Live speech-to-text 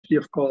especially,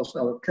 of course,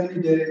 our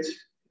candidate,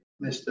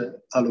 Mr.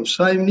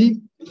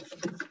 Alosaimi.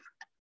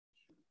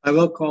 I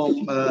welcome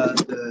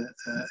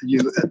you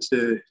at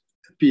the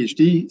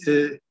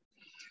PhD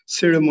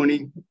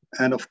ceremony,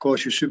 and of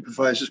course your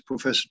supervisors,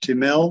 Professor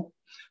Timel,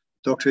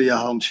 Dr.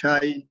 Jahan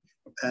Shai,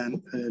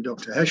 and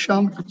Dr.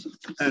 Hesham,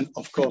 and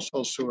of course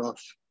also a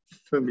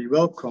firmly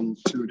welcome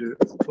to the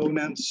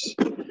opponents,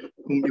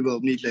 whom you will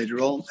meet later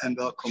on, and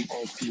welcome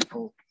all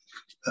people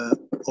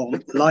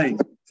online,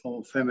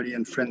 all family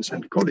and friends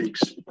and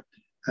colleagues,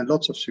 and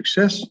lots of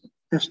success,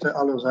 Mr.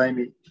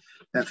 Alosaimi.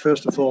 And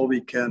first of all,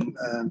 we can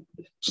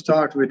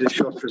start with a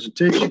short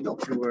presentation of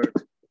your work,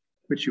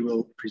 which you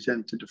will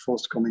present in the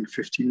forthcoming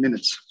 15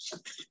 minutes.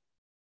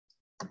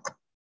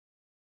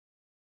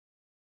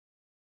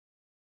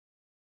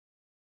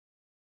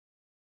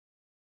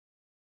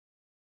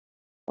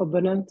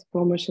 Opponent,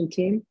 promotion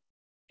team,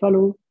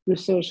 fellow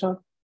researcher,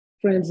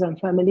 friends and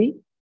family.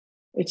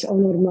 It's an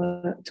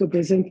honor to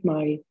present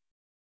my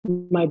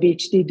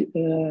PhD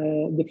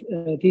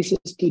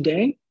thesis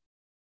today.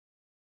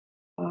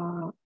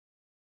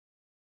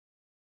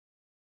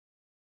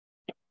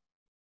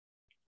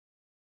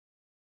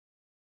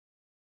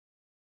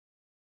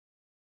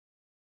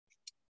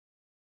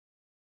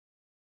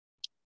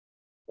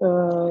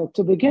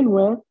 To begin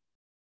with,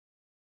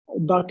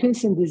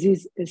 Parkinson's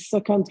disease is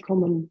second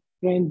common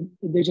brain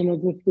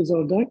degenerative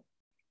disorder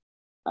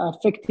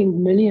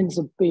affecting millions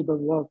of people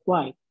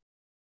worldwide.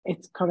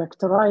 It's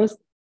characterized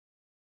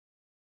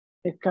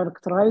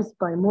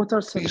by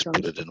motor symptoms.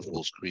 Please put it in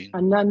full screen.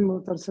 And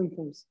non-motor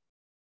symptoms.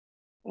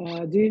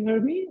 Do you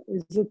hear me?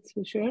 Is it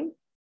shared?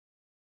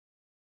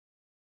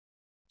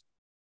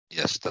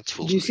 Yes, that's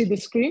full screen. Do you see the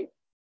screen?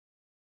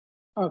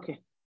 Okay.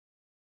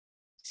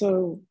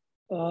 So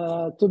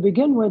to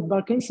begin with,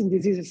 Parkinson's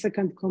disease is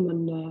second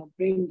common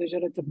brain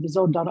degenerative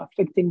disorder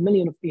affecting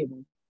millions of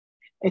people.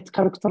 It's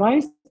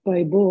characterized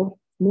by both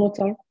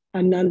motor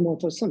and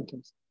non-motor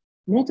symptoms.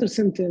 Motor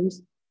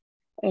symptoms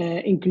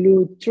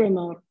include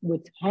tremor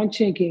with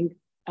handshaking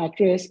at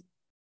rest,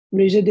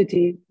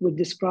 rigidity, which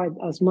described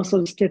as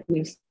muscle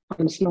stiffness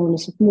and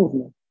slowness of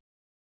movement.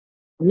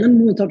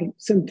 Non-motor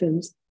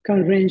symptoms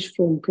can range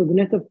from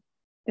cognitive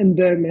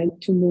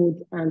impairment to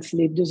mood and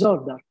sleep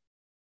disorder.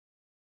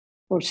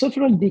 For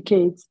several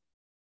decades,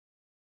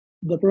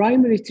 the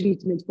primary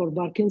treatment for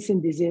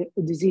Parkinson's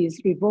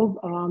disease revolved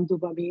around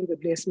dopamine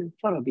replacement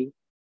therapy.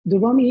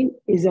 Dopamine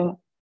is a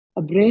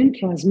brain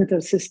transmitter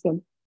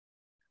system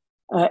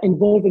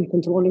involved in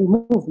controlling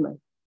movement.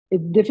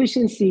 Its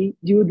deficiency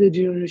due to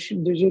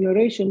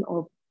degeneration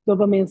of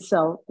dopamine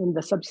cell in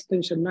the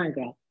substantia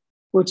nigra,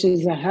 which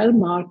is a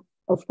hallmark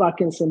of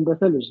Parkinson's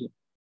pathology.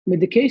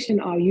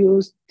 Medications are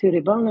used to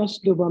replenish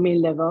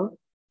dopamine level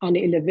and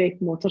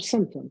elevate motor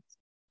symptoms.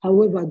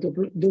 However,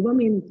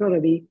 dopamine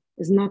therapy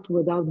is not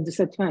without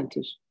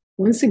disadvantage.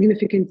 One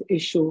significant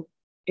issue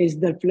is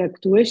the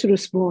fluctuation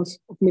response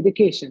of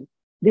medication.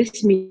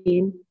 This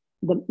means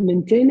that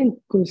maintaining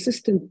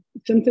consistent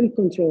symptom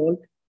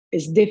control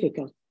is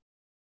difficult,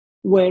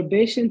 where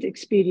patients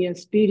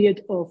experience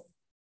period of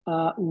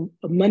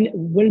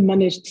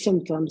well-managed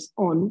symptoms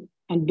on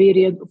and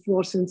period of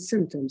worsened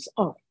symptoms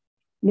off.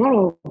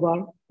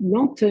 Moreover,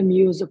 long-term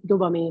use of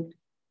dopamine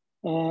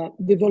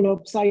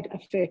develop side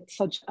effects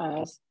such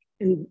as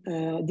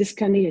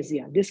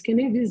dyskinesia.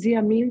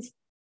 Dyskinesia means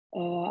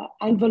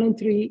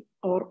involuntary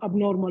or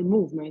abnormal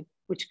movement,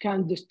 which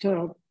can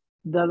disturb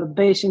the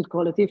patient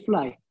quality of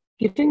life.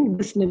 Given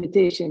this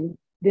limitation,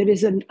 there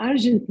is an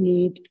urgent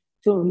need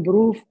to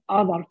improve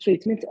other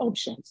treatment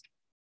options.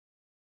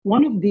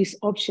 One of these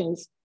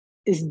options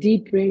is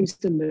deep brain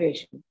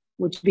stimulation,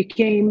 which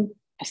became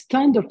a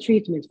standard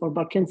treatment for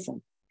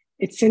Parkinson's.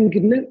 It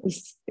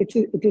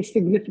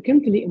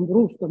significantly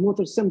improved the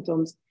motor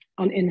symptoms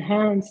and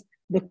enhanced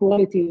the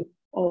quality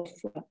of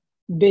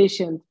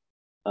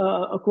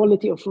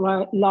quality of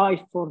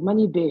life for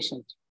many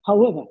patients.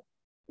 However,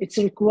 it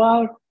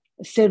requires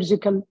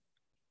surgical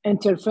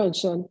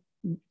intervention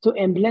to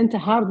implant a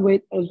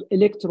hardware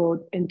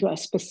electrode into a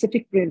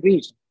specific brain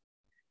region.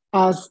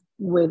 As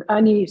with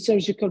any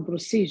surgical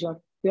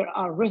procedure, there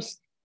are risks.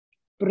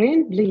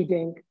 Brain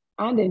bleeding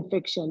and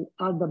infection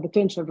are the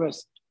potential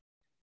risks.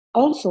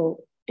 Also,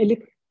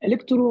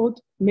 electrode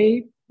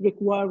may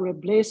require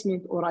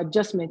replacement or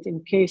adjustment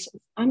in case of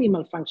any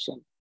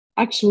malfunction.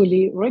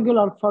 Actually,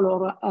 regular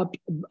follow-up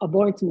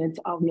appointments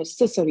are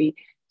necessary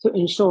to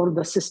ensure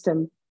the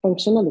system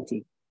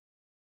functionality.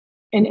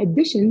 In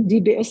addition,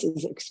 DBS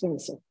is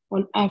expensive.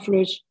 On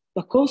average,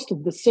 the cost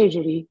of the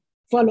surgery,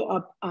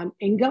 follow-up, and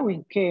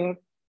ongoing care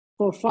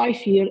for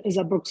 5 years is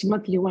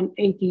approximately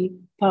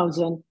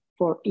 $180,000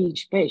 for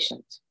each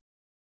patient.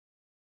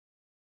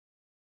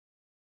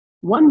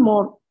 One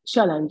more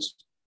challenge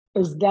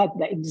is that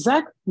the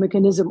exact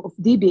mechanism of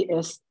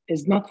DBS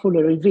is not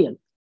fully revealed.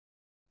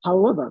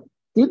 However,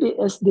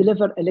 DBS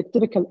delivers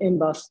electrical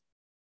impulse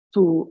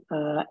to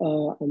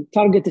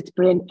targeted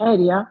brain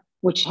area,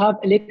 which have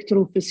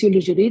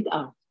electrophysiology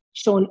readout,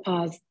 shown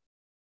as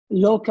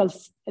local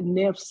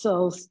nerve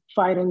cells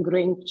firing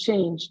ring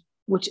change,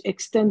 which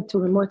extend to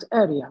remote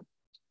area.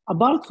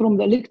 Apart from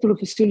the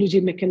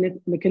electrophysiology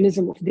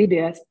mechanism of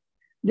DBS,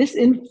 this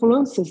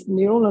influences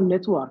neural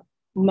network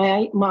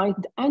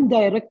might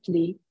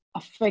indirectly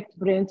affect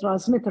brain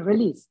transmitter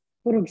release.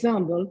 For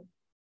example,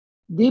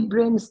 deep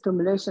brain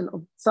stimulation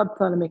of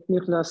subthalamic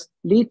nucleus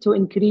lead to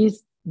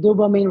increased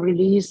dopamine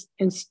release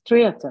in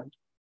striatum.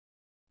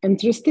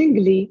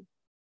 Interestingly,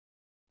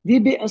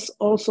 DBS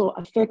also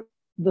affects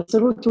the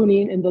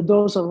serotonin in the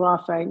dorsal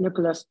raphe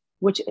nucleus,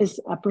 which is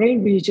a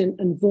brain region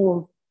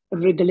involved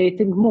in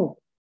regulating mood.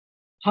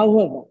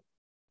 However,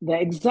 the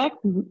exact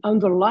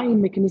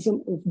underlying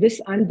mechanism of this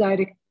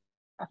indirect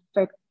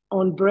effect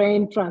on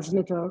brain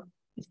transmitter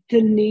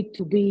still need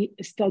to be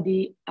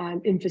studied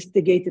and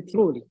investigated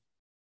thoroughly.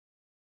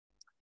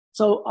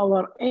 So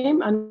our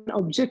aim and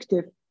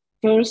objective,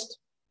 first,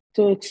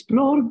 to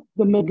explore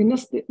the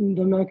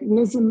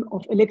mechanism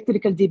of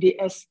electrical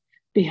DBS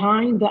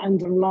behind the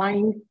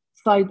underlying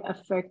side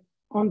effect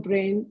on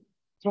brain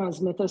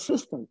transmitter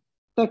system.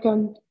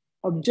 Second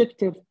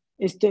objective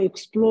is to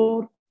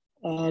explore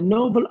a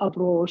novel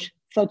approach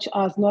such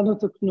as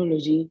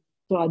nanotechnology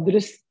to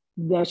address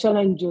the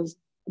challenges,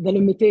 the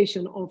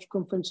limitation of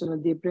conventional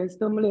deep brain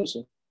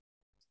stimulation.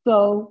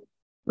 So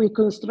we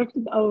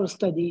constructed our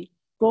study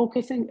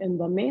focusing on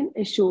the main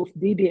issue of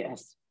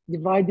DBS,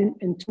 divided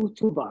into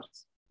two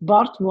parts.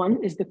 Part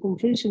one is the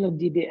conventional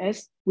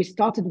DBS. We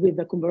started with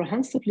a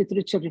comprehensive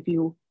literature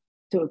review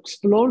to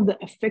explore the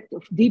effect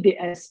of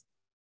DBS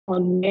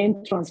on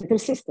main transmitter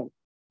system.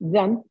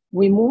 Then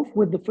we move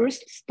with the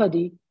first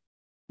study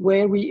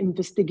where we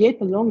investigate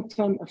the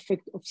long-term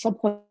effect of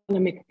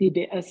subthalamic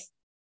DBS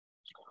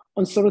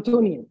on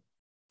serotonin.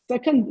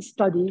 Second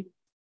study,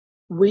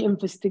 we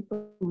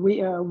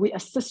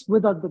assess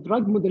whether the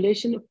drug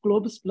modulation of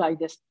globus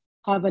pallidus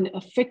have an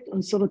effect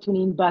on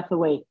serotonin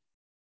pathway.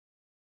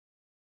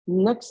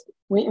 Next,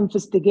 we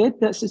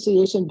investigate the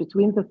association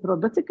between the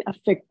therapeutic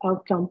effect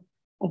outcome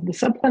of the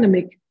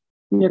subthalamic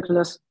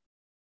nucleus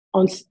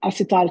on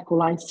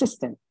acetylcholine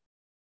system.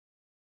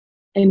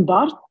 In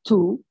part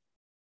two,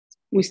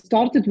 we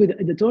started with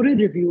editorial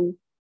review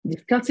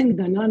discussing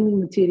the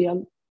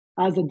nanomaterial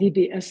as a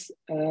DBS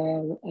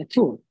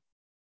tool.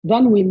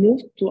 Then we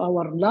moved to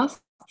our last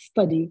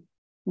study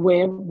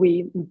where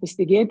we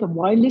investigate the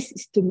wireless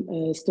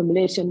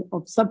stimulation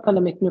of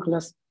subthalamic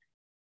nucleus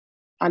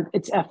and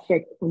its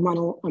effect on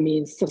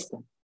monoamine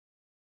system.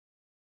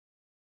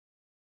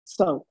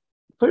 So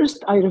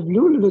first, I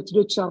review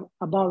literature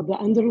about the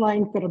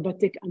underlying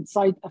therapeutic and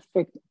side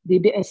effect of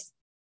DBS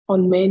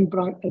on main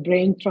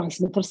brain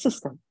transmitter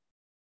system.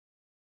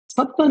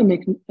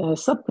 Subthalamic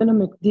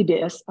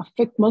DBS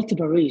affect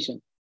multiple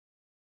regions.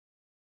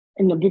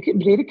 In the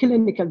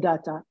preclinical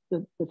data,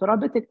 the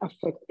therapeutic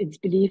effect is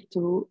believed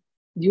due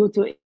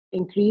to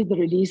increase the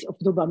release of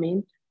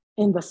dopamine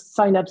in the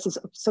synapses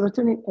of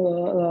serotonin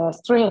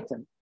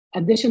striatum.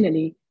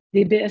 Additionally,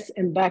 DBS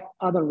impact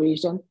other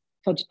regions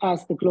such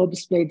as the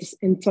globus pallidus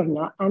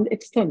interna and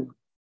externa.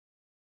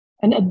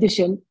 In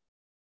addition,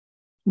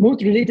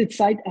 mood-related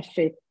side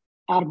effects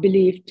are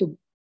believed to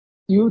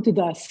due to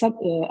the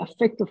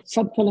effect of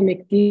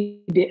subthalamic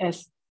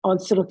DBS on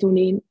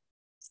serotonin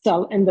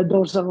cell in the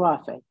dorsal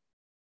raphe.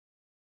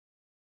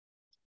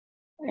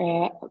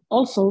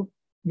 Also,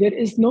 there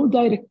is no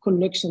direct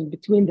connection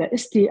between the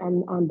ST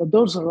and the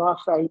dorsal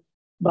raphe,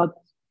 but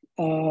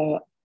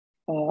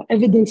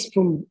evidence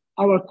from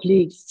our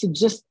colleagues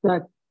suggests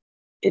that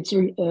it's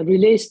a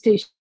relay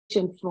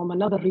station from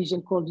another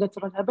region called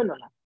lateral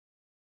habenula.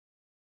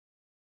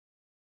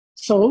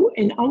 So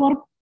in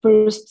our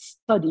first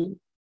study,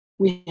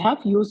 we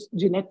have used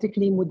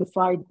genetically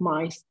modified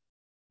mice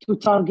to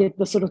target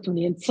the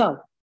serotonin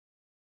cell.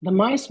 The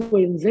mice were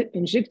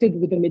injected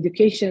with a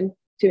medication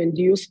to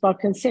induce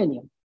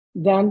Parkinsonian.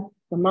 Then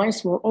the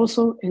mice were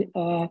also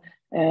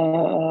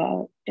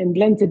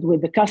implanted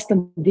with the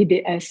custom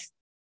DBS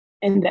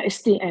in the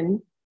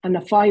STN and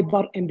a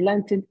fiber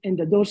implanted in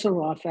the dorsal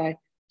raphe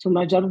to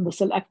measure the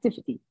cell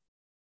activity.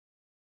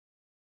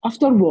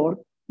 Afterward,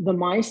 the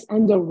mice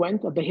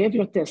underwent a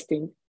behavioral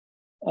testing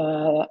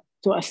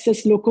to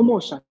assess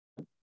locomotion.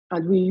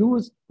 And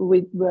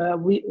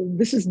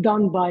this is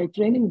done by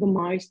training the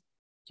mice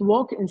to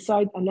walk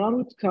inside a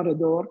narrow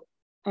corridor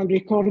and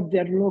record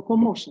their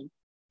locomotion.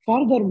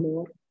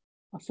 Furthermore,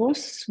 a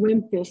forced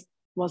swim test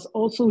was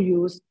also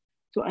used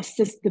to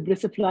assess the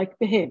breath-like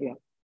behavior.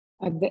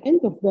 At the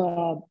end of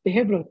the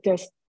behavioral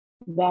test,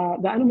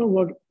 the animal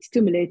were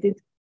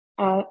stimulated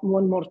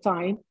one more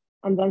time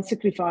and then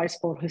sacrificed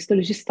for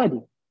histology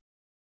study.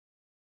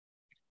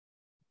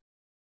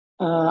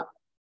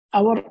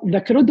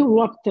 The corridor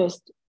walk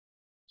test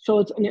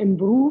showed an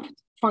improved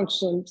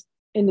function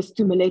in the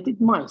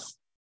stimulated mice.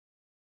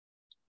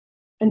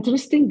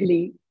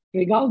 Interestingly,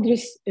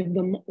 regardless if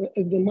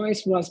the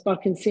mice was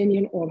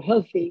Parkinsonian or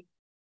healthy,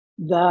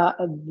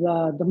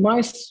 the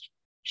mice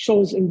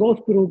shows in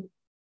both groups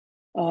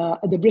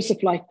a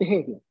depressive-like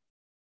behavior.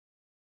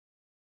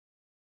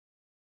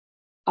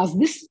 As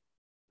these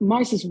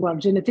mice were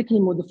genetically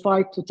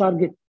modified to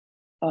target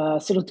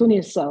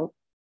serotonin cell,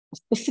 a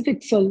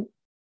specific cell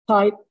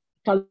type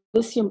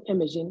calcium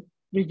imaging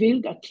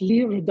revealed a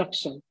clear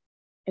reduction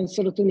in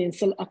serotonin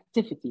cell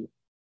activity.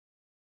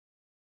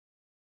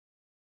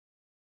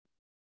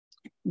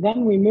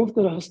 Then we moved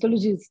to the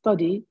histology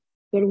study.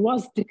 There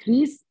was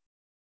decrease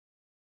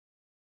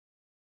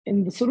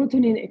in the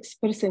serotonin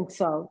expressing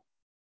cell.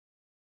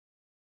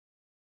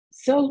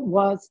 Cell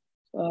was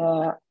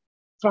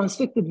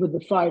transfected with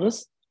the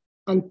virus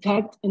and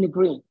tagged in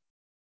green.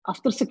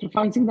 After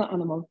sacrificing the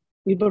animal,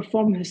 we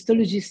performed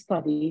histology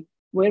study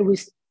where we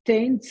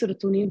stained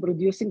serotonin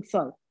producing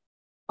cell.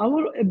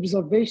 Our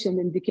observation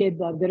indicates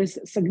that there is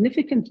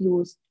significant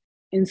loss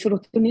in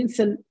serotonin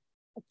cell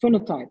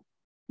phenotype,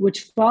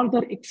 which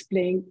further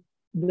explains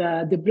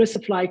the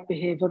depressive-like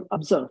behavior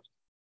observed.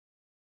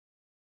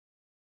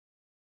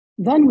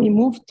 Then we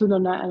moved to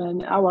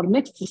our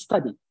next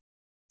study.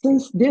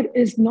 Since there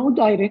is no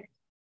direct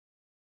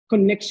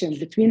connection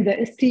between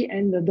the ST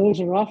and the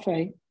dorsal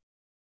raphe,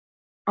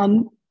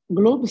 and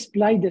globus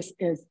pallidus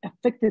is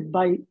affected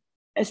by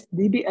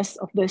DBS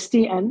of the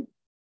STN,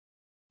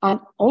 and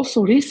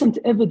also recent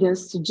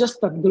evidence suggests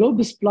that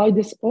globus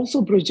pallidus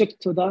also projects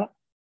to the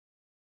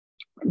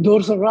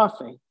dorsal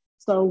raphe.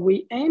 So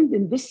we aimed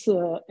in this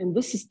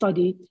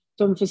study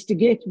to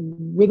investigate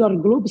whether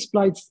globus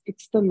pallidus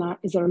externa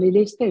is a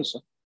relay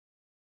station.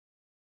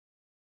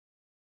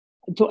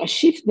 To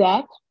achieve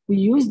that, we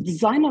used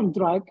designer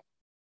drug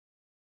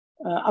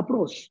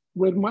approach,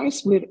 where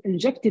mice were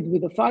injected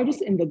with a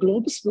virus in the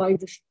globus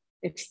pallidus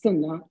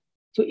externa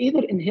to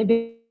either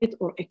inhibit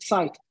or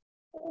excite,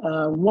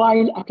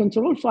 while a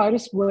control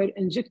virus were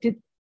injected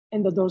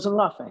in the dorsal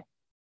raphe.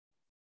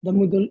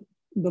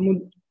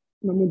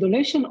 The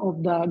modulation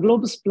of the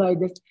globus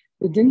pallidus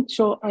didn't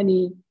show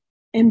any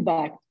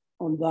impact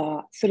on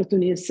the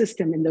serotonin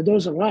system in the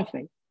dorsal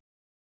raphe.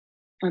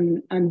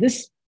 And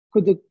this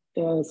could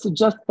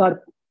suggest that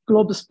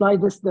globus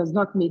pallidus does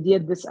not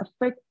mediate this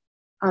effect,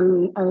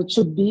 and it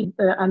should be,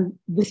 and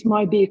this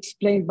might be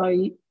explained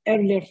by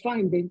earlier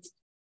findings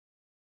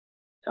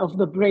of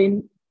the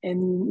brain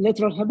in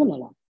lateral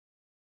habenula.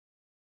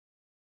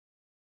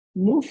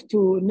 Move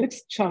to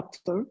next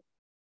chapter.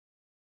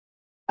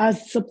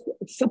 As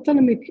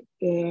subthalamic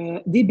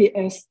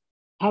DBS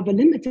have a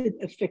limited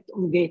effect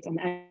on gait and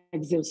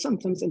axial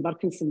symptoms in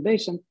Parkinson's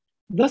patient,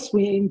 thus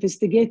we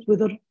investigate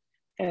whether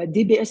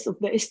DBS of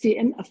the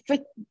STN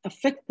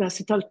affect the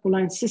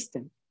acetylcholine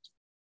system.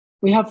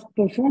 We have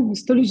performed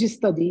histology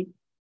study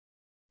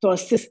to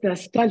assess the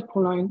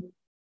acetylcholine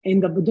in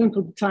the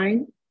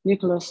podoncoptine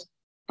nucleus,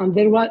 and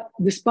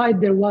despite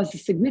there was a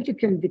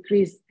significant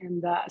decrease in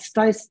the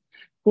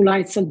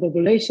acetylcholine cell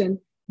population,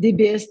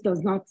 DBS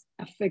does not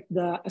affect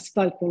the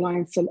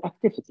acetylcholine cell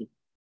activity.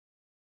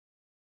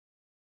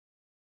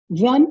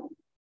 Then,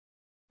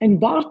 in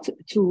part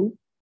 2,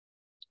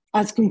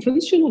 as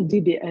conventional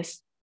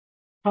DBS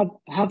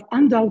have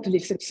undoubtedly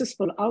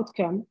successful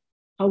outcome,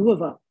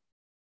 however,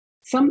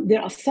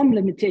 there are some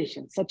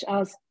limitations, such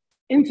as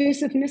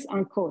invasiveness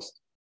and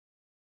cost.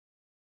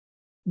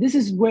 This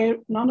is where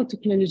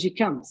nanotechnology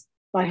comes.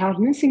 By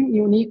harnessing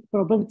unique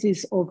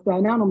properties of the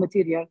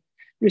nanomaterial,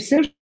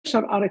 researchers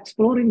are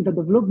exploring the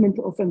development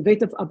of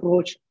innovative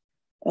approach.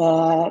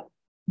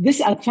 This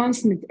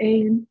advancement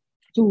aims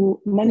to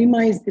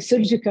minimize the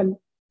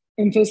surgical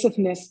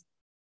invasiveness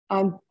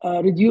and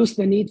reduce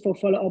the need for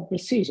follow-up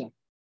procedure.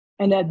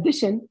 In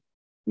addition,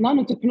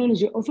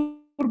 nanotechnology offers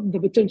the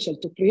potential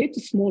to create a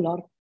smaller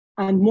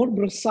and more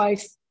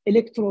precise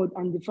electrode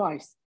and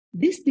device.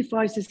 These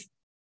devices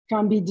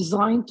can be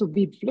designed to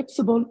be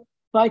flexible,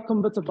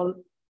 biocompatible,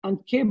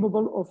 and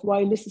capable of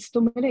wireless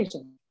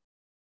stimulation.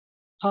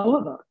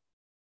 However,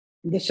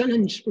 the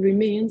challenge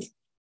remains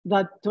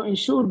that to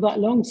ensure that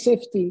long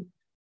safety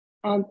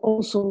and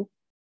also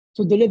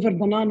to deliver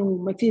the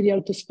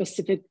nanomaterial to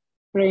specific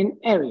brain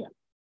area.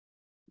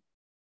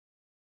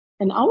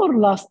 In our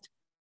last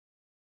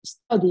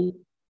study,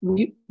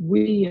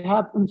 we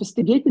have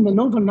investigated a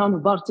novel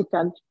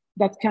nanoparticle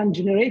that can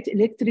generate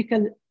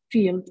electrical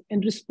field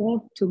in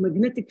response to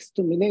magnetic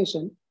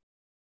stimulation.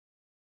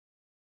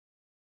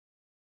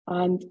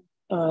 And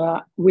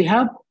we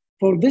have,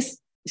 for this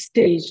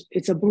stage,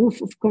 it's a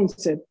proof of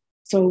concept.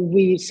 So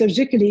we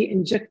surgically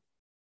inject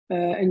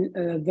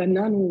the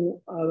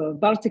nano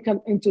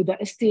particle into the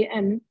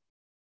STN,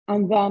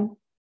 and then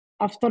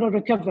after a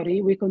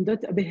recovery, we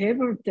conduct a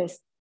behavioral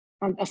test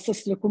and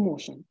assess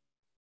locomotion.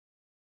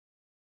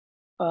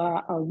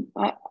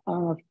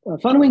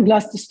 Following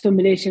last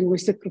stimulation, we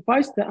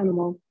sacrifice the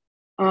animal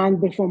and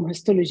perform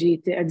histology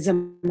to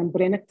examine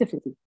brain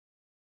activity.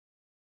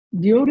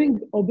 During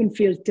open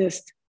field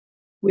test,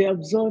 we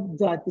observed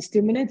that the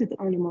stimulated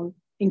animal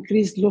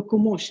increased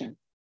locomotion.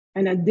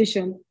 In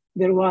addition,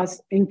 there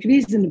was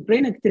increase in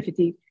brain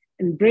activity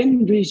in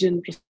brain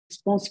region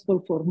responsible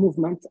for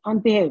movement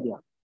and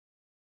behavior.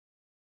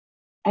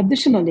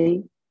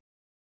 Additionally,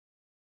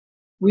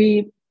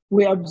 we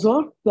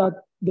observed that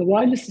the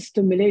wireless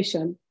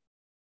stimulation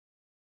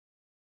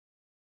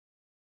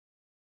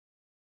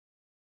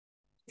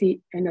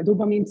in a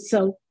dopamine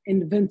cell in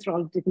the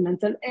ventral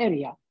tegmental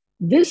area.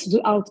 This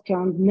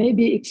outcome may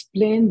be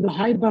explained the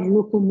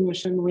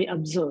hyperlocomotion we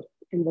observed.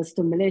 in the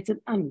stimulated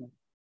animal.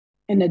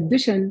 In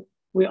addition,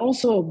 we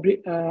also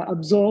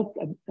observed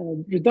a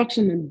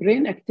reduction in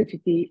brain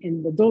activity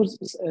in the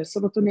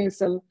serotonin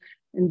cell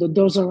in the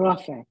dorsal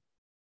raphe.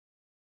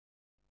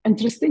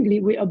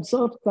 Interestingly, we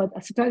observed that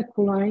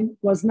acetylcholine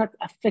was not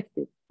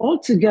affected.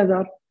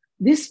 Altogether,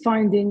 these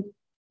findings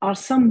are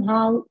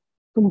somehow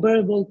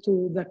comparable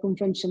to the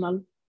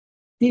conventional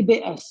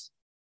DBS.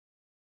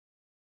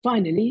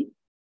 Finally,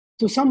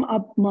 to sum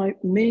up my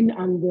main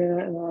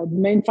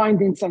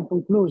findings and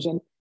conclusion,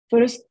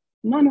 first,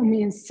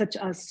 monoamines such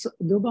as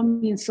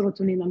dopamine,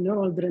 serotonin, and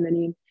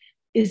noradrenaline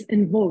is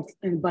involved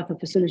in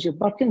pathophysiology of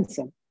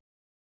Parkinson.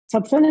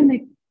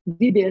 Subthalamic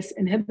DBS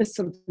inhibits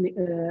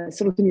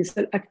serotonin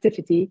cell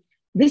activity.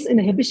 This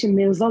inhibition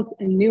may result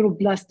in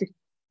neuroplastic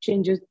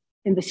changes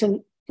in the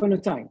cell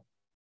phenotype.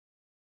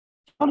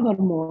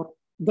 Furthermore,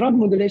 drug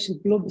modulation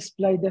globe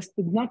display test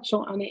did not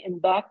show any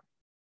impact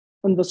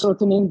on the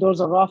serotonin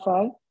dorsal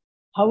raphe.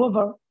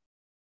 However,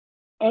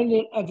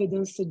 earlier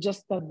evidence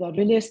suggests that the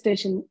relay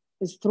station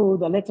is through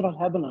the lateral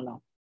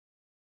hypothalamic.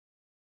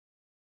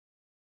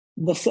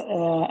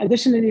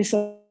 Additionally,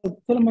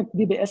 subthalamic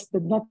DBS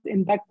did not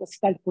impact the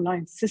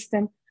acetylcholine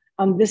system,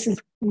 and this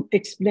is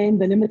explained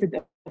the limited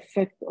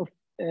effect of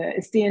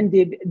STN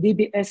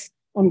DBS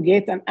on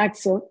gait and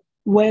axle,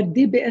 where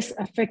DBS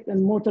effect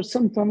and motor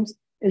symptoms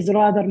is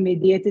rather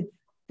mediated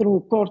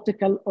through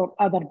cortical or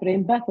other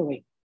brain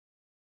pathway.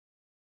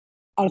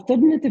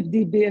 Alternative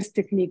DBS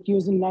technique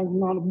using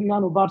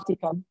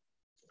nanoparticle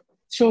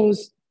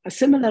shows a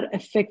similar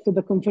effect to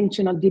the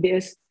conventional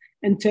DBS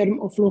in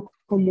terms of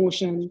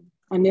locomotion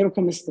and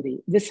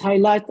neurochemistry. This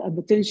highlights a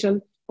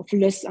potential of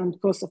less and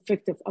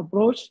cost-effective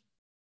approach.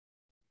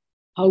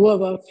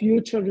 However,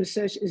 future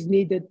research is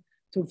needed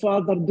to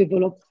further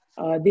develop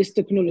this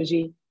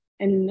technology,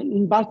 and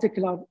in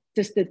particular,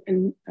 tested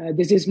in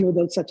disease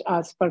models such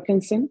as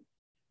Parkinson.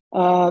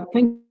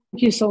 Thank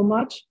you so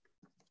much.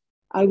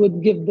 I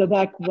would give the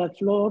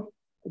floor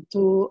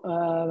to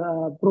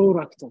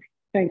Pro-Rector.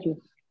 Thank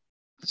you.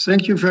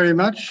 Thank you very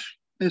much,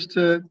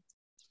 Mr.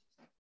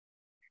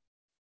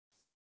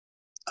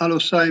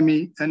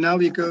 Alosaimi. And now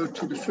we go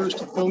to the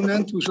first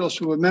opponent, who's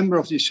also a member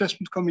of the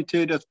assessment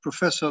committee, that's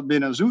Professor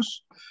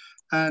Benazouz.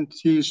 And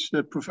he's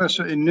a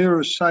professor in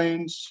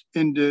neuroscience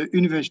in the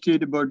Université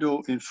de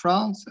Bordeaux in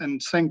France.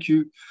 And thank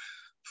you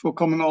for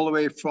coming all the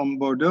way from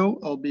Bordeaux,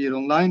 albeit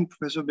online,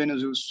 Professor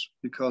Benazouz,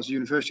 because the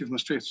University of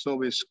Maastricht is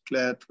always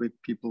glad with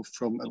people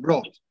from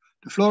abroad.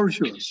 The floor is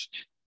yours.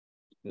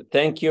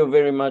 Thank you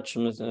very much,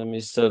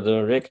 Mr.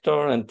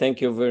 Director, and thank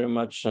you very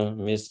much,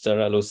 Mr.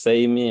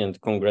 Alosaimi, and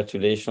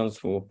congratulations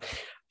for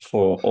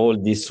all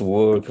this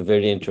work,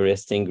 very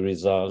interesting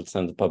results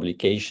and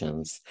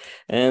publications.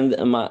 And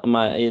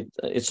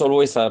it's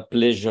always a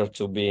pleasure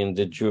to be in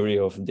the jury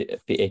of the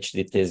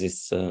PhD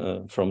thesis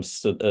for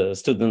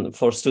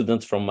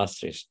students from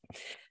Maastricht.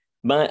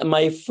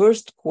 My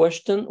first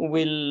question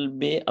will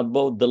be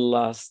about the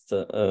last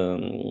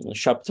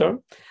chapter,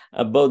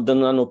 about the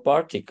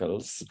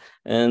nanoparticles.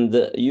 And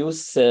you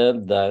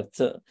said that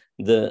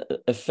the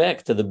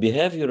effect, the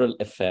behavioral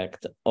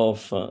effect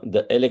of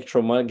the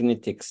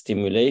electromagnetic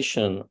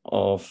stimulation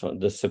of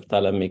the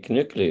subthalamic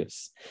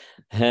nucleus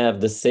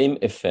have the same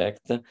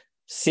effect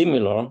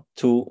similar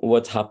to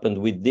what happened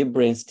with deep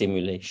brain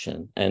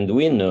stimulation. And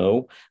we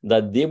know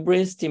that deep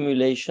brain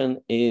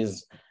stimulation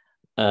is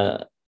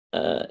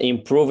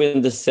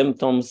improving the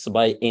symptoms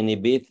by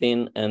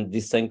inhibiting and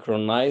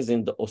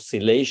desynchronizing the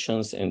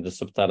oscillations in the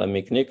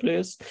subthalamic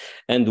nucleus.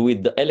 And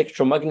with the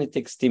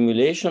electromagnetic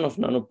stimulation of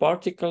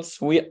nanoparticles,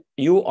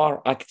 you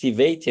are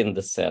activating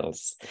the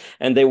cells.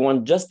 And I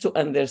want just to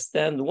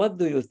understand, what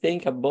do you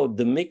think about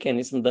the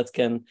mechanism that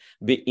can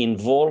be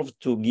involved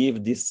to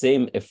give the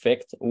same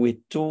effect with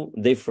two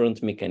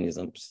different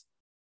mechanisms?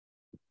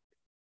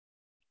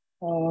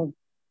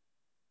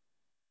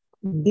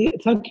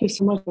 Thank you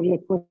so much for your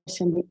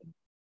question.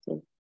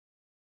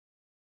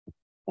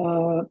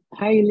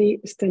 Highly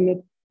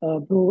esteemed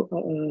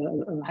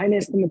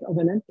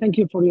opponent, thank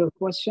you for your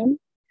question.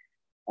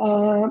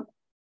 So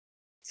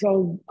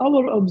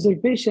our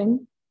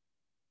observation,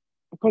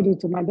 according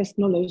to my best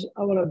knowledge,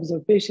 our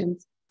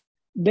observations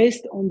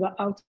based on the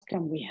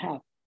outcome we have.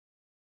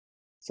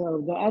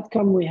 So the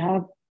outcome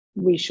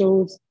we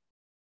showed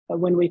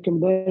when we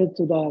compare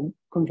to the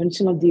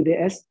conventional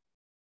DBS,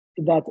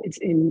 that it's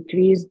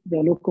increased the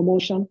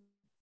locomotion,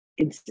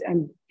 it's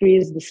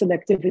increased the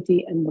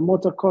selectivity in the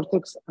motor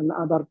cortex and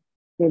other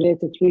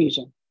related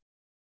regions.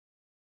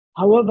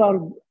 However,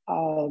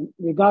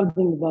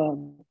 regarding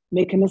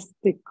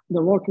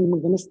the working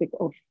mechanistic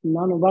of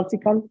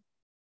nanoparticle,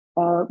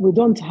 we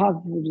don't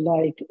have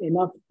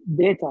enough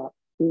data.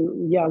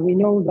 We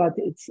know that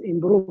it's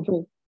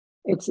improving,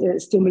 it's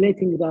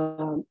stimulating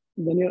the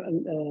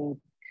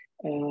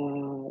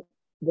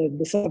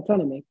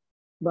subthalamic,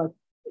 but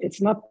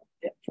it's not,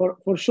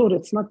 for sure,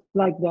 it's not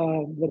like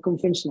the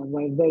conventional,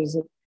 where there's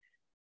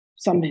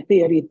some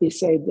theory they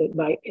say that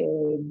by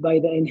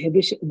the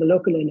inhibition, the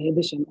local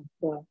inhibition of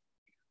the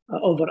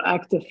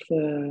overactive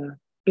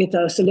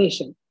beta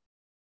oscillation.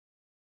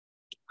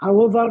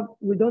 However,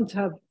 we don't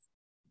have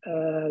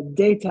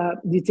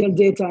detailed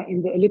data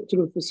in the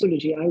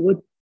electrophysiology.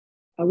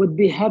 I would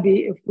be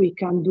happy if we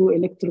can do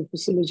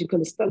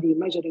electrophysiological study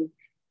measuring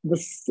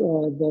this,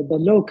 the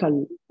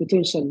local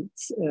potential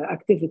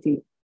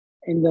activity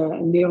in the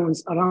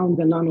neurons around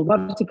the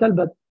nanoparticle,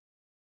 but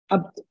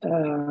up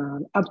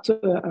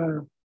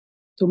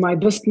to my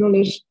best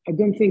knowledge, I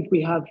don't think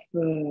we have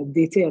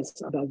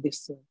details about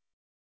this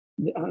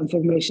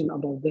information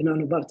about the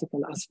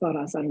nanoparticle as far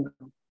as I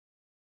know.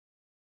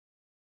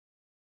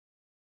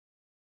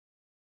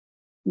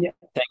 Yeah.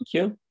 Thank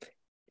you.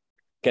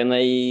 Can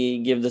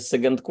I give the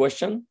second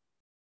question?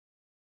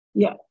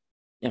 Yeah.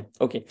 Yeah,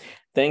 okay.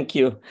 Thank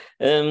you.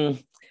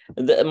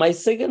 My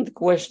second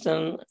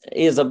question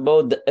is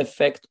about the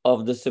effect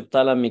of the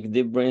subthalamic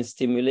deep brain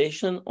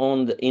stimulation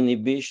on the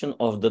inhibition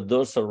of the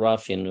dorsal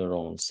raphe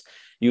neurons.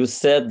 You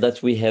said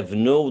that we have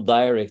no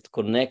direct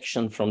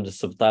connection from the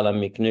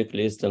subthalamic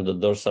nucleus and the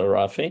dorsal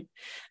raphe,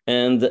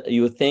 and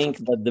you think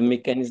that the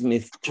mechanism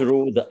is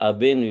through the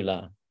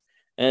habenula,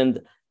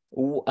 and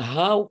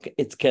how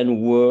it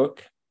can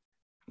work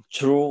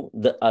through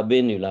the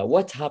habenula.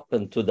 What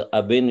happened to the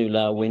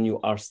habenula when you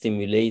are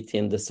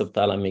stimulating the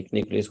subthalamic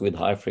nucleus with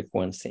high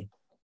frequency?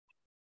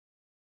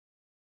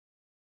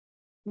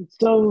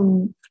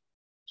 So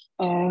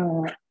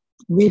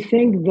we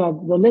think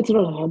that the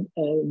lateral,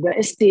 the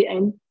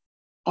STN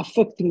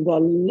affecting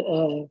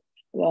the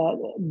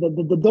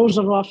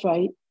dorsal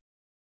raphe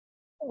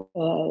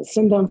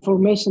send the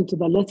information to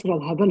the lateral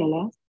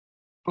habenula,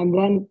 and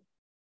then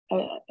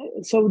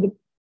so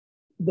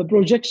the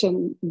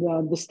projection,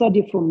 the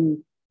study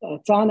from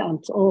Tan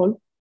and all,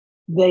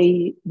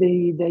 they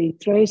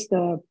trace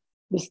the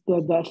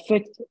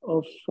effect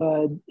of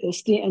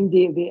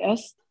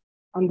STN-DVS,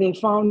 and they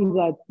found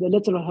that the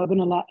lateral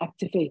habenula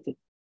activated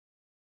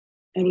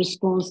in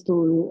response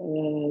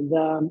to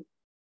the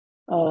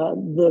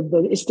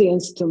STN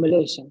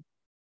stimulation.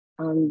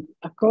 And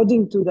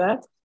according to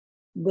that,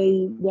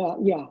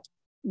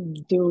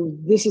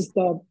 this is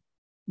the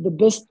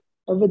best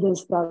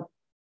evidence that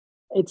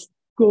it's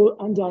go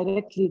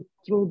indirectly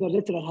through the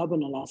lateral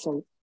habenula.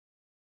 So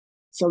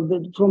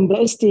from the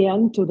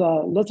STN to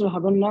the lateral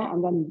habenula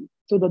and then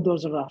to the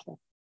dorsal raphe.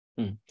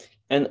 Mm.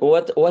 And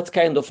what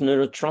kind of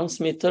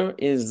neurotransmitter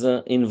is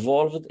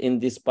involved in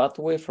this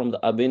pathway from the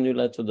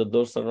habenula to the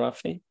dorsal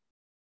raphe?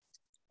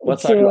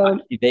 What are you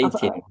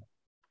activating?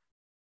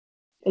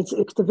 It's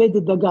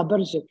activated the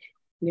GABAergic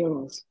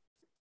neurons.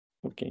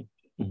 Okay.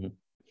 Mm-hmm.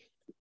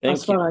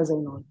 As far as I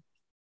know.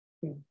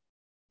 Yeah.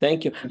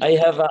 Thank you. I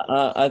have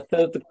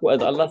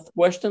a last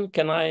question.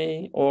 Can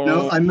I? Or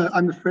no,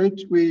 I'm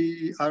afraid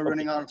we are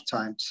running out of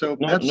time. So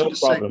perhaps no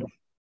problem.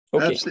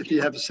 Perhaps if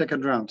you have a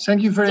second round.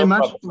 Thank you very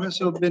much,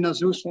 Professor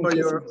Benazous, for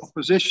your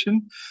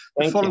opposition.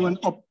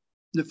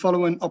 The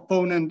following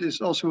opponent is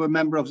also a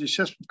member of the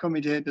assessment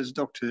committee. That's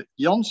Dr.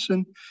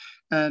 Janssen,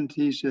 and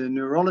he's a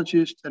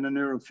neurologist and a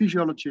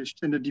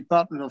neurophysiologist in the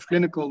Department of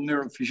Clinical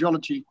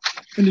Neurophysiology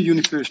in the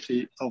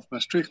University of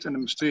Maastricht and the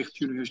Maastricht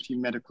University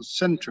Medical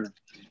Center.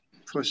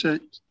 Professor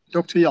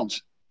Dr.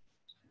 Janssen.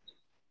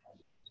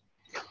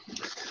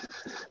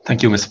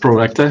 Thank you, Mr.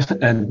 Prorector.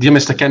 And dear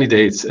Mr.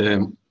 Candidate,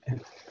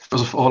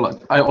 first of all,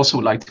 I also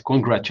would like to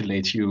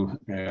congratulate you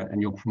and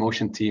your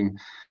promotion team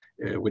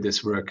with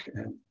this work.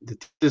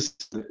 This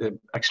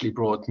actually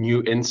brought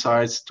new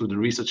insights to the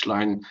research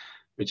line,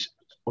 which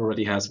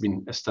already has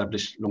been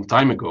established a long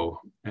time ago.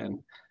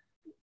 And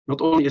not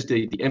only is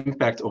the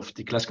impact of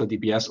the classical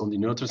DBS on the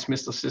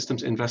neurotransmitter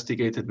systems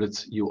investigated,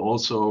 but you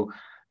also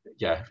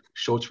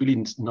showed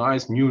really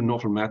nice new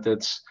novel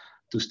methods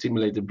to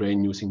stimulate the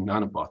brain using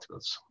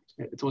nanoparticles.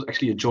 It was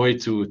actually a joy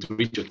to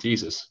read your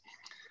thesis.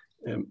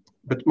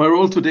 But my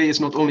role today is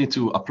not only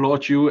to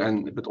applaud you,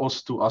 but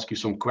also to ask you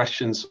some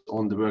questions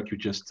on the work you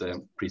just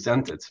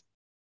presented.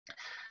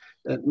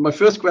 My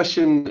first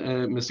question,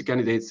 Mr.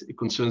 Candidate,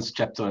 concerns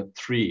chapter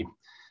 3.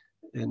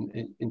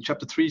 In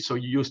chapter 3, so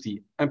you use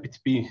the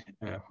MPTP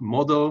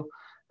model,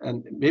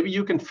 and maybe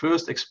you can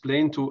first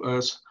explain to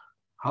us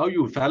how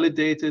you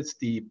validated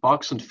the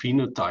Parkinson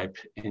phenotype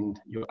in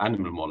your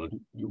animal model.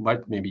 You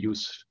might maybe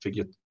use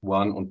figure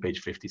 1 on page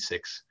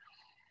 56.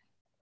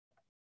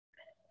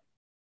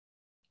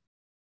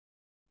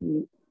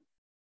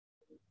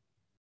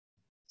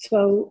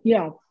 So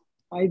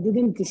I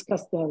didn't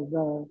discuss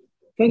the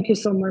thank you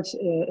so much,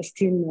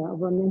 esteemed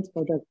opponent,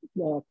 for that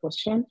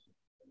question.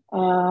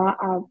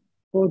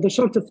 For the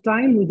short of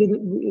time, we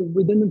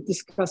didn't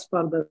discuss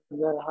further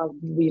how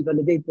we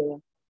validate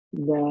the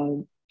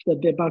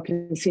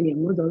Parkinsonian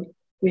model.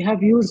 We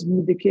have used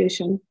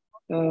medication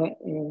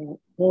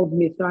called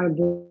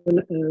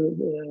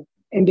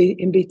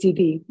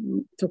MBTB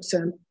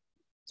toxin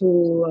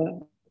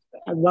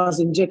was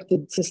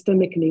injected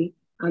systemically,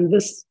 and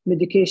this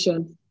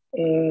medication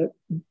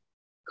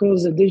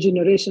causes a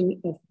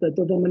degeneration of the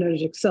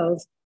dopaminergic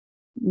cells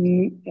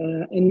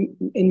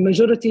in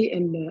majority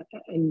in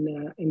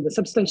the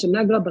substantia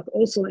nigra, but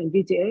also in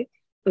VTA,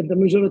 but the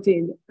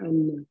majority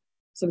in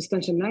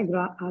substantia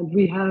nigra, and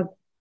we have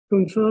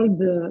confirmed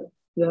the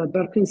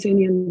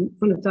Parkinsonian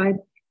phenotype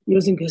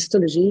using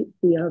histology,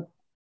 we have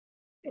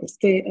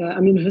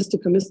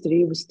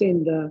immunohistochemistry. We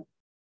stain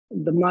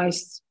the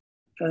mice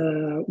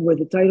with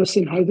the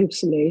tyrosine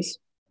hydroxylase,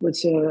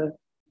 which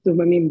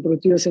dopamine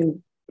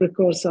producing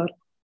precursor,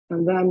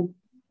 and then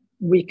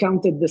we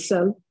counted the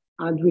cell,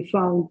 and we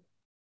found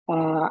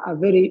a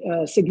very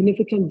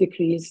significant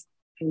decrease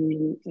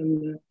in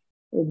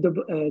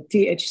the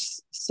TH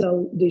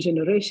cell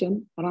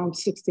degeneration, around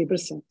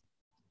 60%.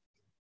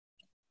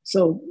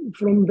 So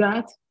from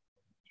that,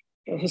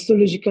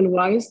 histological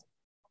wise,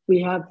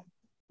 we have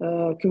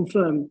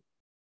confirmed.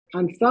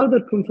 And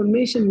further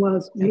confirmation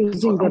was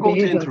using the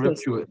behavior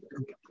test.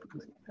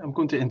 I'm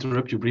going to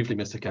interrupt you briefly,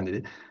 Mr.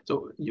 Candidate.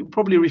 So you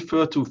probably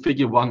refer to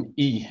figure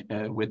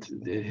 1E with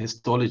the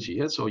histology.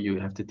 Yeah? So you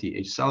have the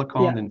TH cell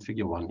count in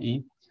figure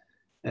 1E.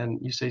 And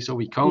you say, so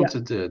we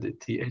counted the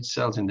TH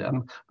cells in the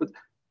animal. But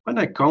when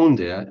I count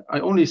there, I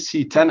only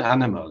see 10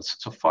 animals.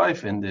 So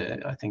 5 in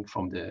the, I think,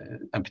 from the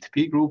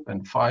MPTP group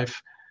and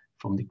 5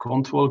 from the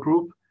control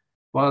group.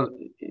 While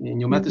in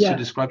your methods you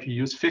describe, you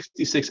use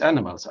 56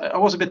 animals. I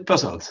was a bit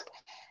puzzled.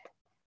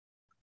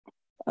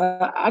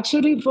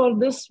 Actually, for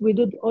this, we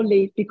did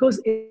only,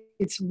 because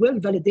it's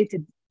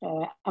well-validated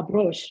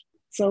approach.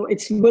 So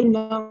it's well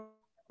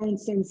known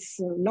since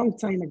a long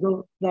time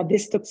ago that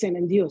this toxin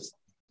induced.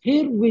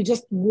 Here, we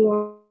just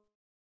were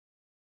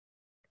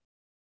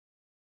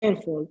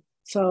careful.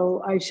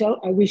 So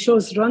we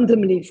chose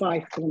randomly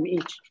 5 from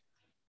each.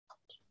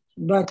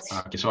 But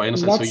okay, so I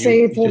understand. So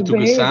you took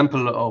a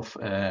sample of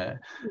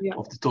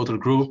the total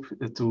group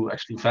to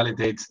actually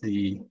validate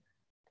the.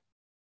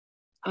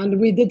 And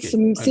we did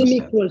some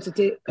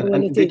semi-qualitative.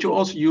 And did you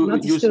also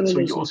use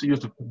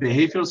the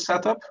behavioral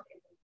setup?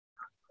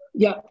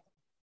 Yeah,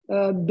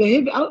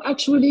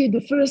 actually,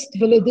 the first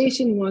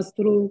validation was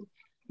through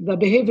the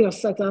behavioral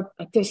setup,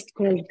 a test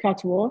called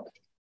Catwalk,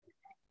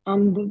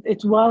 and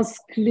it was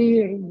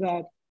clear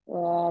that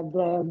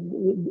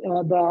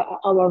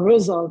our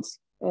results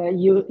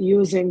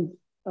using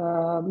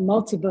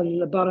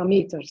multiple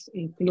parameters,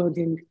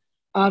 including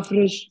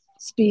average,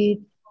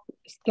 speed,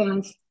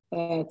 stance,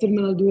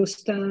 terminal dual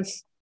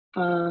stance,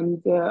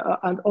 and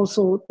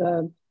also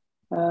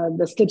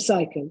the step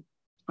cycle,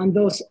 and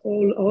those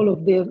all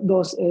of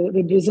those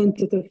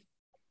representative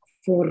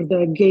for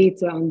the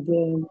gait and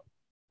the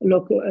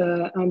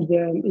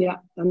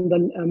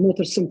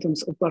motor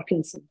symptoms of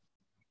Parkinson,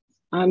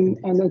 and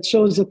it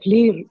shows a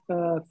clear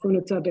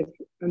phenotypic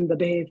in the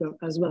behavior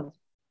as well.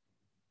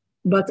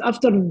 But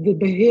after the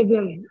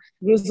behavior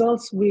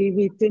results,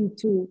 we tend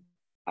to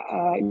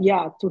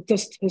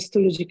test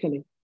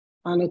histologically.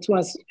 And it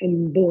was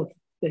in both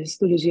the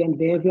histology and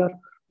behavior,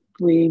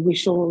 we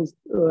showed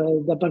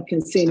the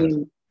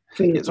Parkinsonian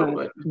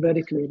phenotype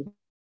very clearly.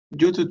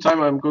 Due to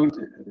time, I'm going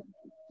to,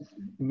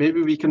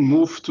 maybe we can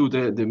move to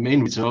the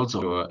main results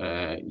of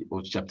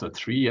chapter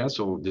 3,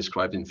 so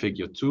described in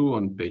figure 2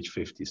 on page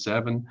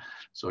 57.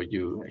 So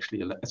you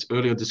actually, as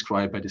earlier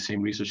described by the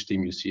same research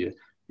team, you see a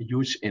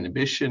huge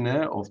inhibition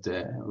of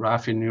the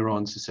raphe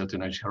neurons, the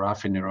serotonergic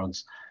raphe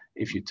neurons,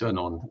 if you turn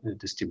on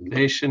the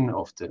stimulation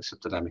of the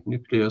subthalamic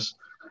nucleus,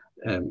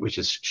 which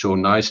is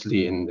shown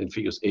nicely in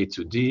figures A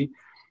to D.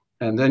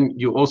 And then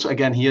you also,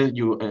 again here,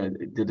 you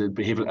did a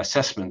behavioral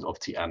assessment of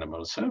the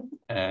animals,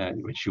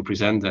 which you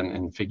present then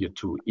in figure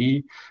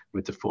 2E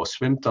with the 4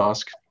 swim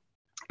task.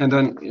 And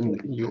then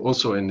you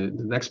also, in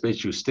the next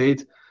page, you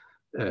state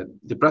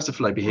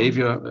depressive-like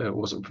behavior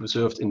was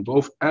observed in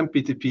both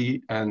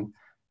MPTP and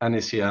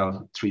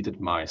NACL treated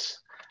mice.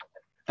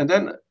 And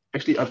then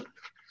actually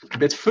a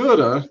bit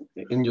further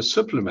in your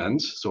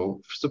supplement,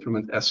 so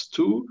supplement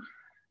S2,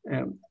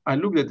 I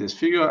looked at this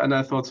figure and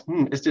I thought,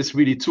 is this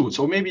really true?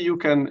 So maybe you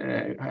can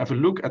have a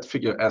look at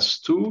figure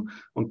S2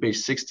 on page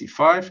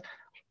 65,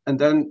 and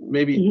then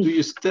maybe do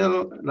you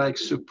still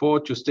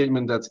support your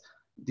statement that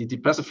the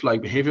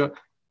depressive-like behavior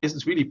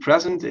isn't really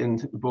present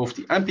in both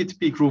the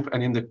MPTP group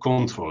and in the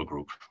control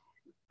group?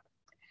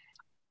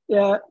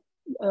 Yeah,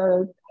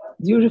 do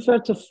you refer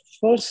to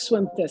first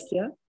swim test,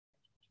 yeah?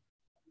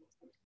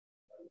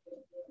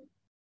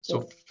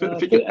 So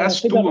figure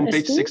S2 on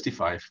page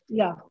 65.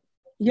 Yeah.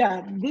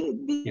 Yeah,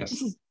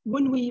 this is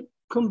when we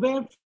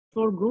compared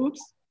 4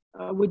 groups,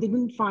 we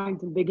didn't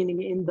find in the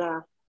beginning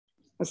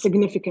a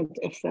significant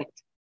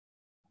effect.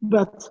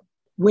 But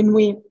when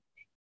we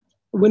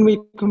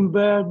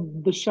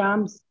compared the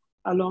shams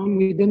alone,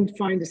 we didn't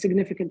find a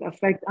significant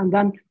effect. And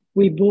then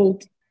we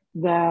brought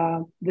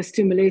the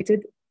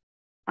stimulated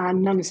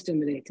and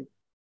non-stimulated.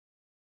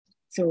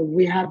 So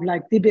we have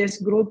like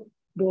DBS group,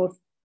 both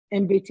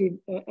MBT,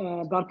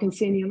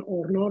 Parkinsonian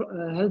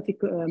or healthy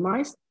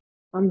mice,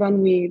 and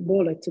then we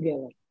ball it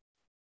together.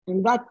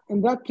 In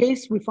that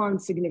case, we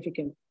found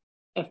significant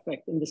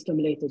effect in the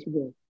stimulated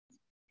group.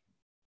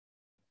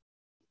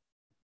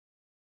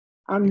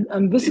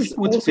 And this is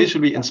would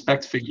visually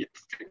inspect figure.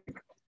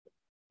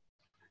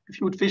 If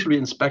you would visually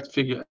inspect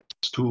figure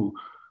S2,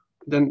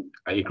 then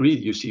I agree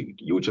you see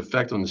huge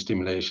effect on the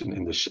stimulation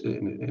in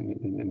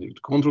the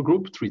control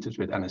group treated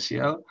with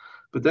NaCl.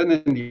 But then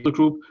in the other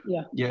group,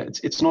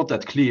 it's not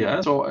that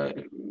clear. So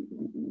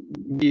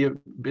be a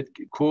bit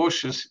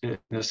cautious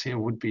here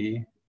would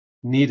be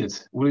needed.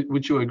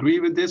 Would you agree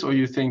with this, or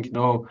you think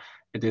no,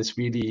 it is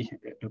really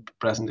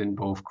present in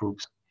both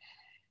groups?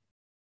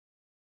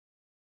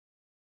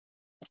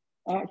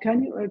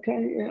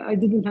 I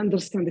didn't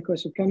understand the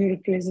question. Can you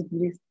rephrase it,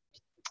 please?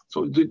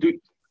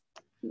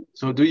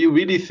 So do you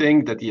really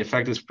think that the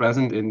effect is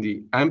present in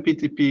the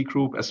MPTP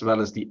group as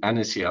well as the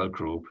NACL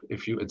group,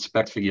 if you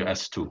inspect figure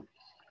S2?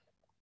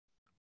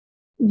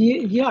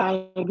 Yeah,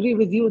 I agree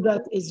with you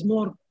that is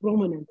more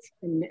prominent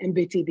in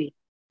MPTP.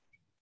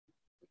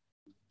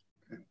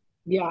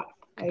 Yeah,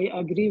 I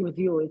agree with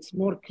you. It's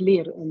more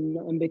clear in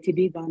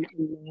MPTP than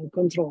in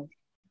control.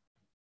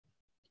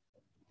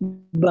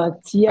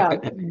 But yeah,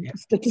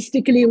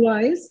 statistically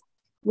wise,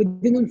 we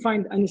didn't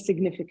find any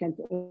significant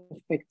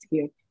effect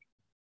here.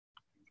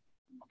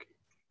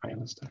 I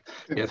understand.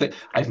 Yeah,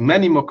 I have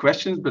many more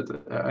questions, but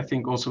I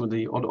think also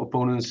the other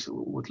opponents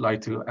would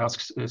like to ask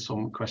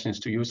some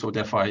questions to you. So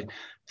therefore, I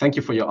thank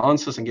you for your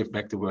answers and give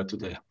back the word to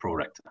the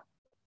pro-rector.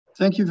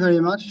 Thank you very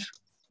much,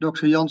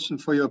 Dr. Janssen,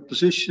 for your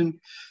position.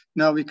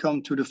 Now we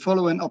come to the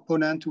following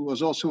opponent, who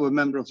was also a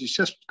member of the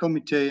assessment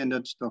committee, and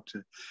that's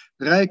Dr.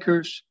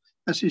 Rijkers,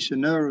 as he's a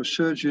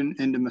neurosurgeon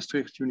in the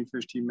Maastricht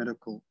University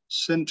Medical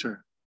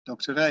Center.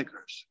 Dr.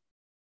 Rijkers.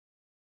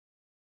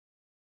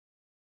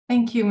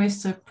 Thank you,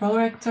 Mr.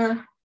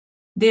 Pro-Rector.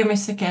 Dear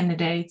Mr.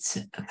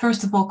 Candidate,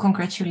 first of all,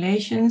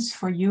 congratulations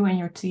for you and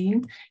your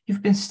team.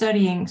 You've been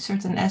studying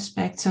certain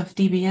aspects of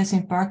DBS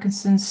in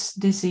Parkinson's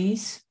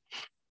disease.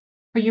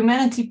 For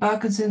humanity,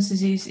 Parkinson's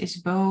disease is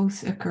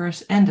both a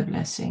curse and a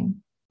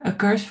blessing. A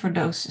curse for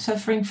those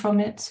suffering from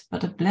it,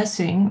 but a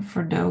blessing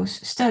for those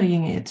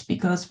studying it,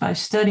 because by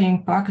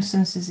studying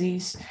Parkinson's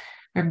disease,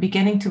 we're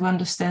beginning to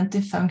understand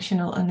the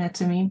functional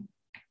anatomy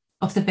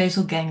of the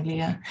basal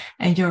ganglia,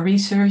 and your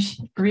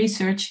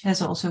research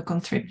has also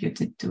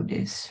contributed to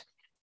this.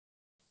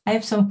 I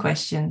have some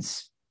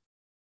questions.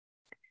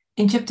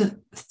 In chapter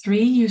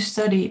 3, you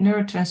study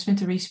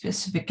neurotransmitter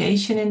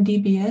respecification in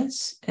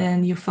DBS,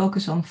 and you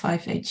focus on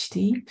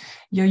 5-HT.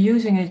 You're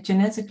using a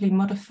genetically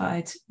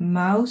modified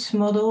mouse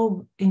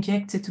model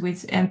injected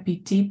with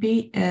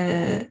MPTP,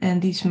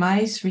 and these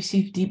mice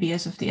receive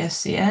DBS of the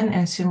SCN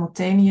and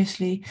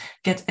simultaneously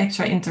get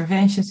extra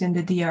interventions in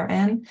the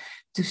DRN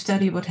to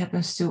study what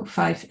happens to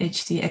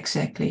 5-HT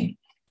exactly.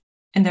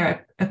 And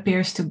there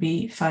appears to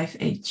be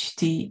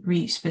 5-HT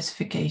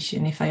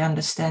respecification, if I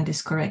understand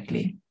this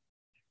correctly.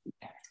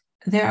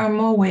 There are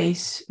more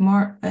ways,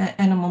 more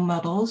animal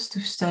models to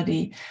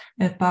study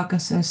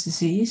Parkinson's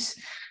disease.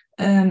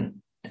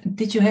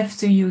 Did you have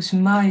to use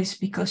mice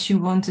because you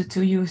wanted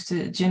to use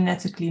the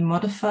genetically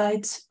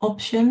modified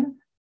option?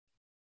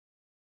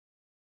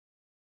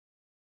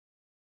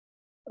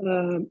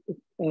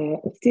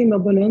 Esteemed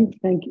opponent,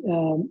 thank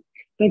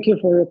you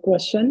for your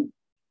question.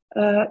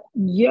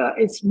 Yeah,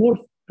 it's more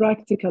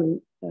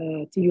practical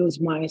to use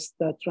mice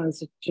that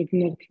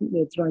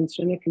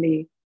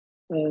transgenically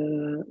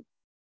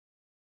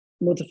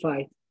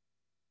modified.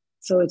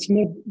 So it's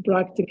more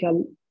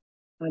practical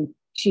and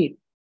cheap,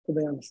 to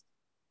be honest.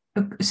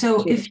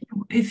 So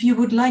if you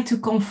would like to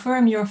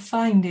confirm your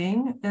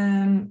finding,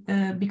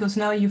 because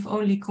now you've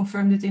only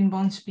confirmed it in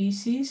one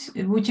species,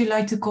 would you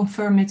like to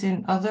confirm it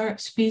in other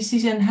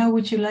species, and how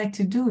would you like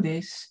to do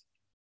this?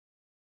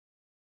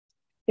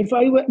 If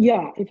I would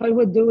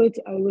do it,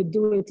 I would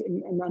do it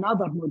in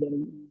another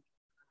model.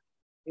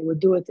 I would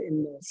do it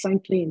in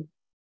syncline,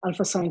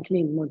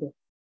 alpha-syncline model.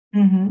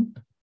 Mm-hmm.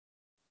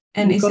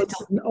 And because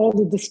all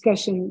the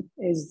discussion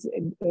is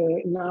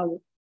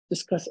now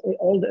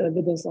all the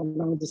evidence are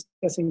now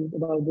discussing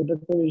about the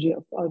pathology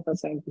of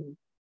alpha-syncline.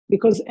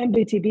 Because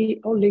MPTP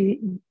only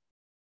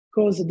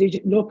causes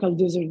local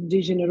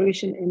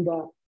degeneration in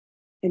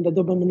the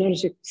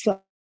dopaminergic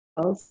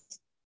cells,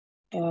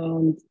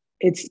 and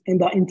it's in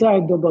the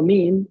entire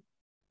dopamine.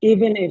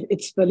 Even if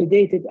it's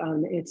validated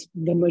and it's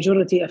the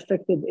majority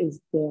affected is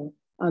the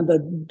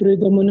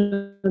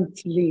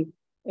predominant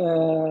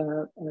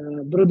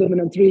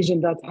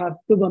region that have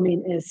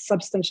dopamine is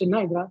substantia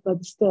nigra,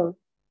 but still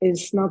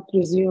is not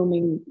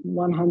presuming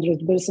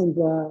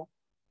 100%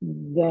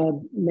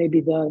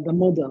 maybe the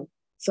model.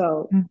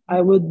 So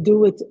I would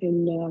do it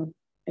in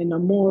a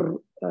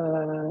more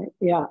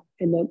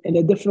in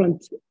a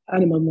different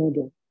animal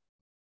model,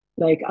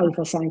 like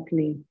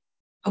alpha-syncline.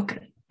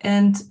 Okay,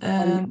 and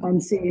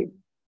see.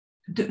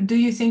 Do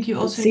you think you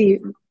also see?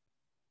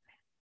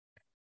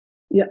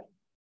 Yeah.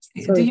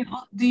 Sorry.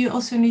 Do you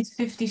also need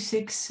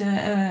 56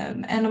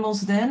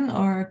 animals then,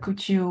 or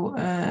could you,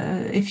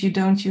 if you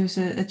don't use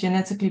a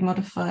genetically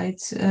modified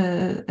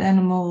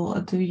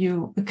animal,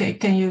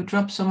 can you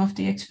drop some of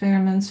the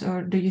experiments,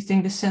 or do you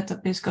think the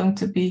setup is going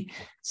to be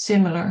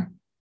similar,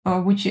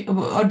 or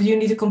do you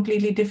need a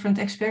completely different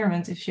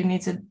experiment if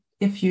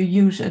you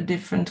use a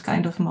different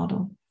kind of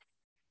model?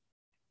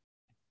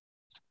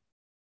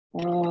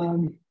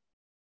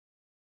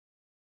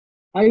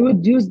 I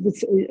would use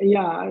this.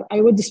 Yeah,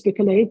 I would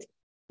speculate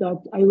that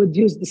I would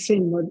use the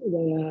same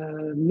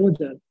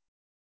model.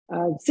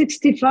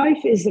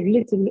 65 is a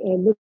little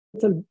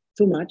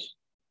too much.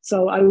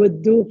 So I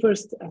would do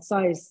first a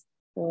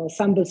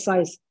sample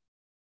size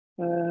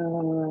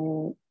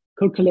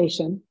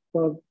calculation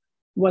for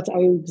what I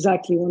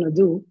exactly want to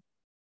do.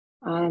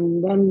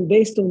 And then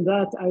based on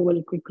that, I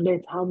will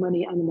calculate how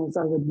many animals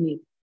I would need.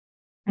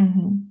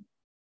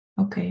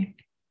 Okay.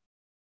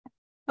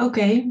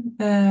 Okay.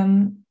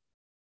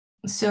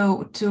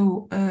 So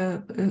to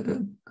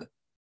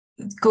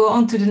go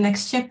on to the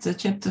next chapter,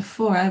 chapter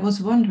 4, I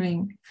was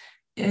wondering,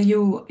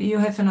 you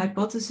have an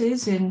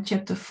hypothesis in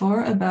chapter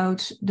 4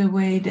 about the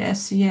way the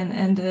SCN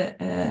and the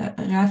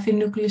RAFI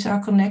nucleus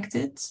are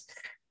connected.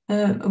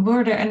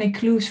 Were there any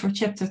clues for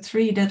chapter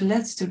 3 that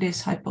led to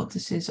this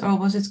hypothesis, or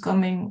was it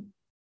coming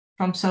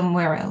from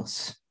somewhere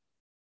else?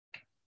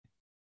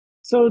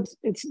 So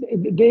it's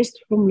based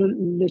from the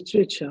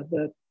literature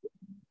that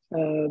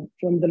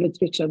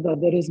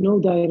there is no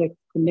direct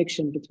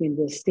connection between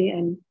the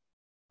STN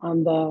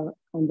and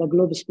the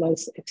globus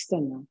splice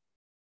externa,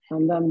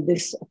 and then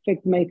this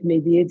effect might be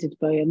mediated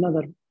by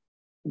another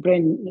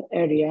brain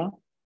area.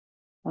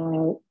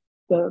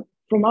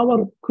 From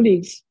our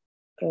colleagues,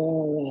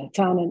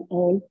 Tan and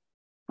all,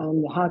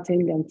 and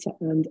Harting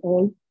and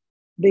all,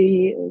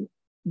 they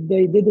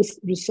did this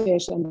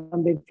research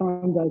and they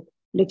found that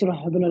lateral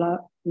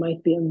habenula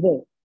might be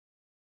involved.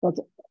 But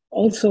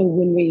also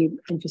when we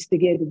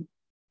investigated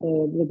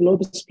the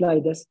globus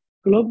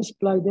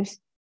pallidus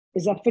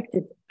is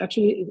affected,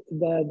 actually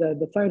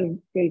the thyroid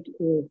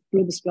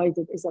globus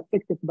pallidus is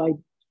affected by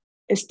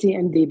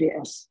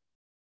STN-DBS.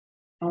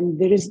 And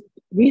there is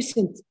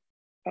recent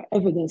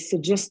evidence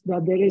suggests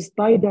that there is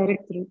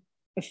bidirectional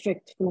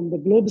effect from the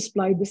globus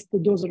pallidus to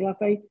dorsal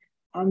raphe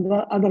and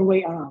the other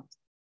way around.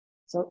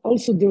 So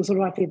also dorsal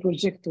raphe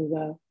project to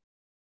the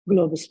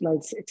globus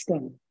pallidus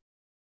external.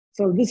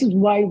 So this is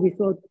why we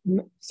thought,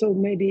 so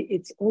maybe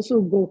it's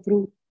also go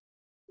through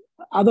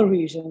other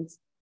regions,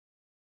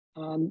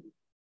 and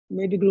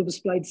maybe globus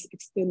pallidus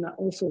externa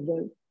also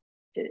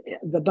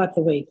the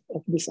pathway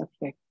of this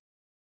effect.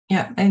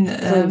 Yeah, and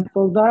so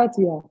for that,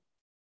 yeah.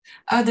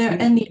 Are there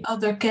any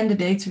other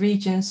candidate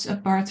regions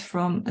apart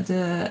from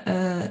the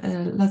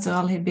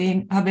lateral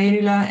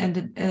habenula and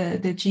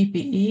the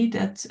GPE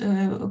that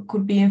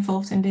could be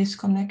involved in this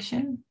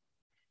connection?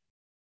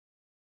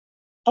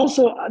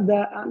 Also,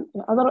 the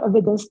other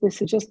evidence, they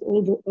suggest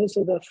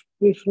also the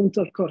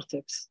prefrontal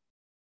cortex.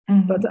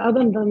 But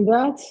other than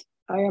that,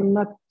 I am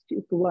not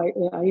quite,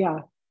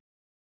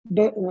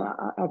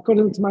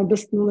 according to my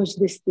best knowledge,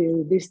 these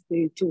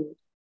two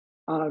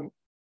are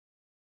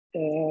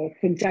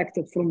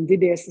contacted from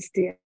DBS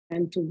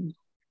STN to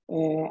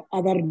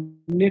other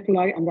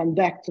nuclei and then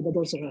back to the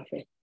dorsal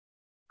raphe.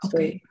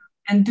 Okay. So,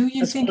 and do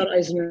you as think, far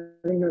as I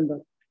remember,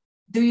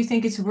 do you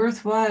think it's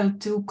worthwhile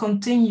to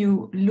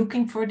continue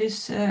looking for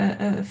this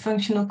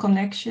functional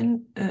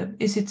connection?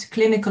 Is it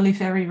clinically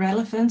very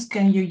relevant?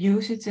 Can you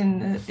use it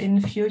in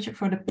the future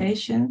for the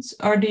patients?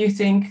 Or do you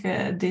think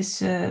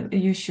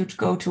you should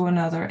go to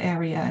another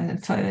area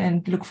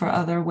and look for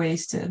other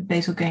ways the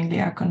basal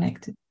ganglia are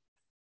connected?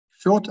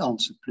 Short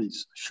answer,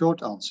 please.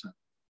 Short answer.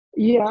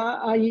 Yeah,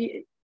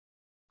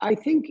 I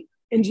think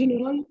in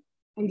general,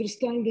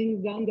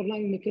 understanding the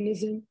underlying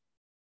mechanism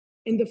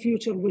in the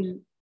future will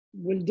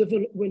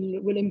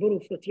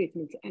improve the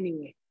treatment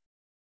anyway.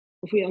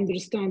 If we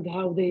understand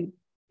how the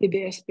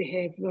DBS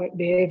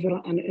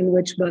behavior and in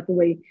which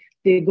pathway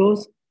they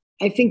go,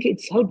 I think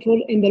it's helpful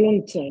in the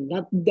long term,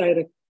 not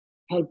direct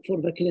help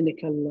for the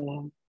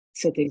clinical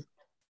setting.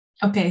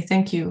 Okay,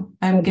 thank you.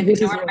 I'm giving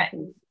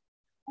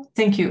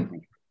Thank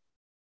you.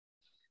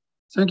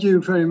 Thank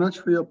you very much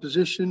for your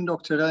position,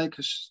 Dr.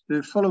 Rijkers.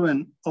 The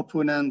following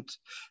opponent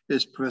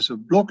is Professor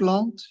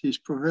Blokland. He's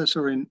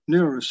professor in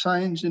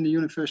neuroscience in the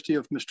University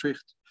of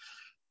Maastricht.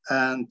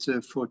 And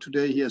for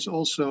today, he has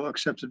also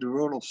accepted the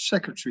role of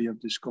secretary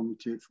of this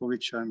committee, for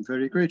which I'm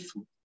very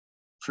grateful.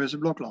 Professor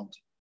Blokland.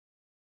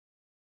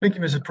 Thank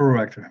you, Mr.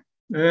 Prorector.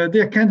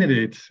 Dear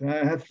candidates,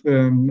 I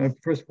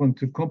first want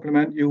to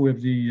compliment you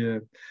with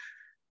the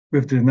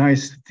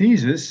nice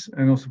thesis,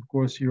 and also, of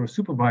course, your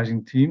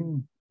supervising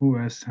team, who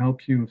has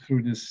helped you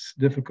through this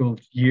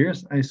difficult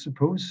years, I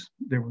suppose.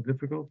 They were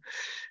difficult.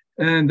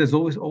 And that's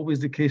always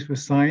the case with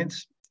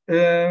science.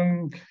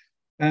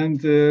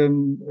 It's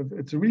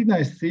a really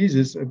nice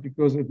thesis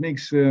because it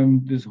makes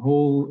this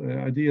whole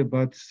idea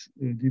about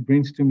the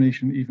brain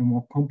stimulation even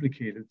more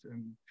complicated,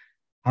 and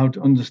how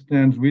to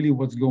understand really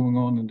what's going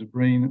on in the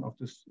brain of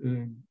this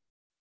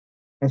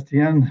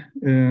STN,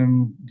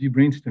 the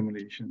brain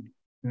stimulation.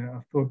 I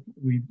thought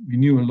we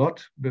knew a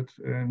lot, but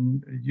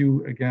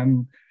you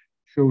again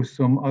show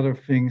some other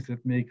things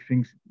that make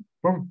things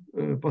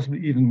possibly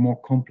even more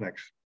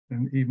complex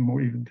and even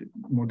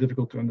more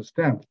difficult to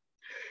understand.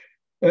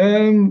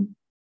 When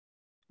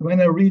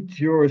I read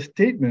your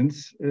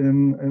statements,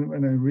 and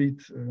when I read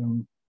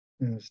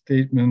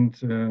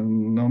statement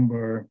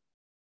number,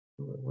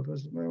 what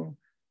was it now?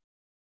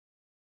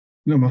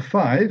 Number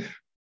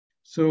 5.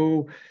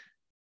 So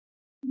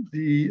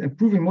the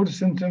improving motor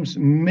symptoms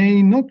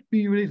may not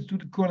be related to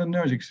the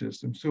cholinergic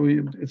system. So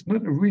it's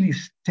not a really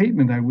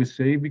statement, I would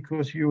say,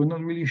 because you're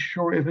not really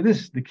sure if it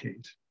is the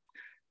case.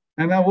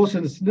 And I'm also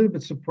a little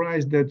bit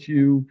surprised that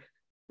you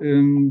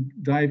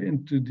dive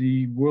into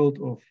the world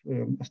of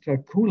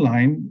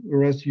acetylcholine,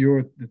 whereas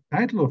the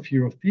title of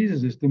your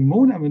thesis is the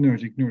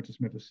monoaminergic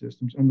neurotransmitter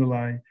systems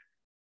underlie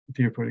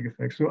therapeutic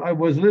effects. So I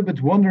was a little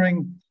bit wondering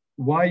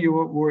why you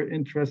were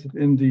interested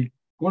in the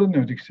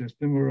cholinergic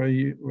system,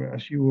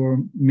 whereas you were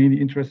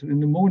mainly interested in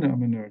the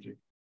monoaminergic.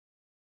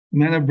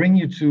 And then I bring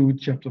you to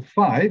chapter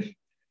 5,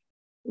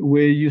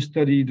 where you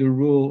study the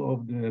role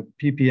of the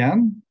PPN,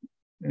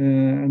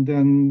 and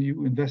then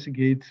you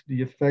investigate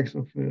the effects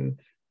of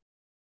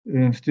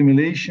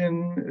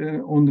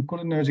stimulation on the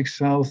cholinergic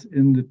cells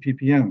in the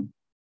PPN.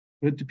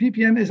 But the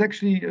PPN is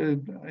actually,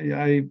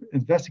 I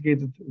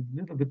investigated a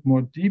little bit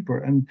more deeper,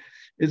 and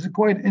it's a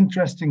quite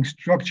interesting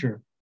structure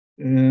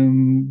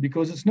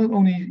because it's not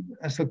only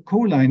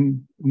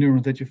acetylcholine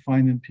neurons that you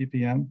find in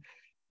PPN,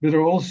 but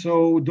there are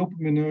also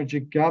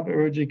dopaminergic,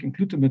 GABAergic, and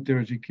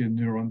glutamatergic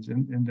neurons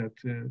in that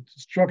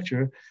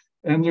structure.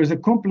 And there's a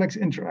complex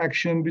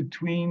interaction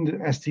between the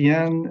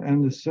STN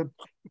and the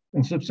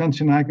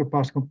substantia nigra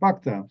pars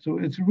compacta. So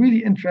it's a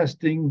really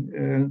interesting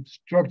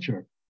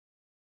structure.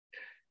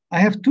 I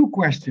have two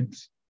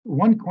questions.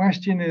 One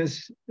question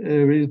is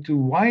related to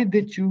why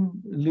did you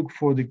look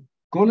for the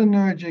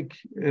cholinergic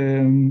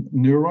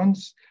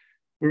neurons,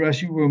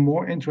 whereas you were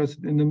more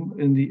interested in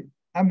the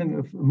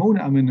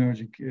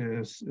monoaminergic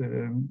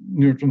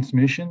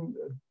neurotransmission,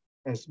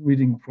 as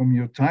reading from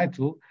your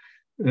title.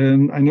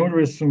 I know there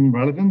is some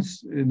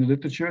relevance in the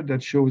literature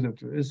that shows that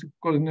there is a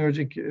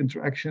cholinergic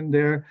interaction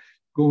there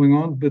going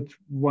on, but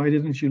why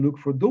didn't you look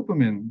for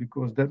dopamine?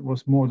 Because that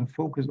was more the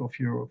focus of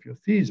your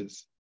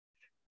thesis.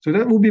 So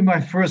that will be my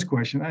first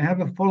question. I have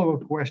a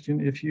follow-up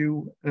question if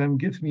you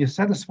give me a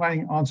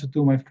satisfying answer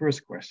to my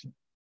first question.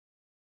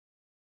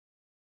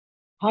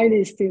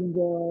 Highly esteemed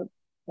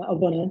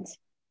opponent.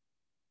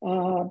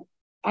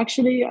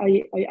 Actually,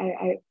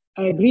 I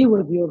agree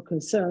with your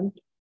concern.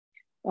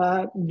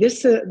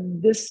 This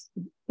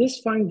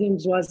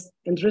findings was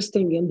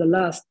interesting in the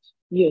last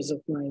years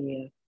of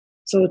my,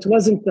 so it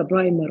wasn't the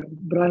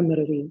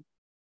primary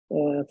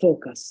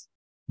focus.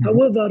 Mm-hmm.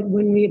 However,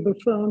 when we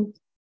performed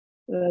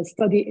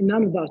study in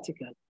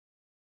nanoparticle,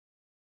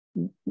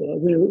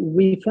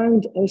 we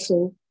found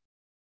also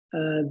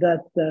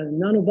that the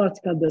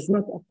nanoparticle does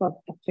not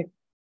affect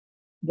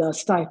the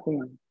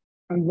acetylcholine.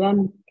 And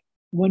then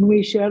when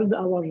we shared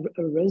our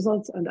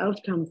results and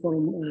outcome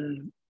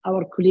from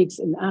our colleagues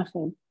in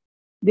Aachen,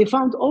 they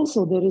found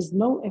also there is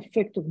no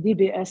effect of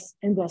DBS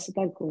in the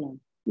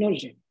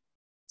acetylcholinergic.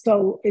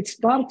 So it's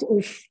part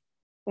of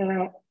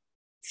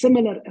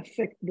similar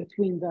effect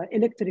between the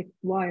electric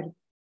wire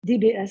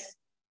DBS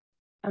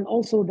and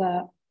also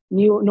the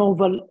new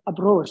novel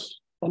approach,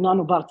 the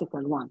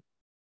nanoparticle one.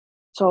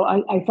 So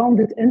I found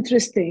it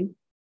interesting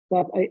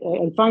that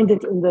I find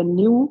it in the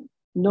new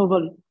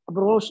novel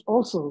approach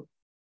also,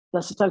 the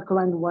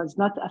acetylcholine was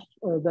not,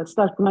 the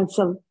acetylcholine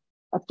cell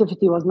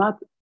activity was not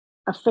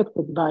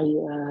affected by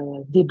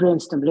deep brain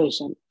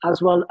stimulation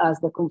as well as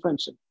the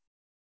convention.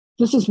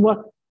 This is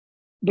what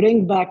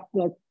bring back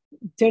the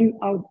turn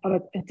out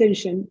our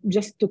attention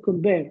just to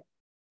compare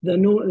the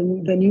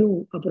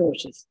new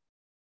approaches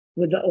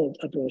with the old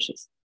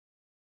approaches.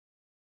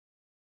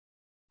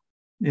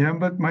 Yeah,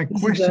 but my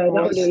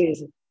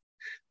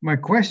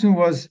question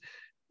was,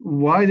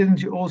 why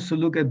didn't you also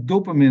look at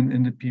dopamine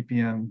in the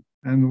PPN,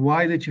 and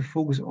why did you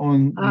focus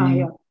on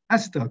the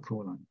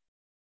acetylcholine?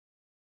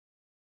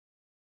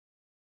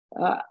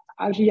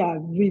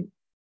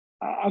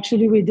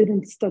 We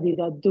didn't study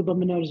the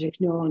dopaminergic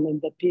neuron in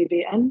the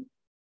PPN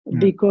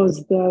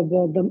because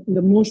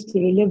the most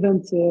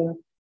relevant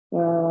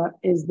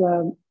is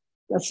the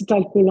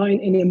acetylcholine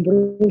in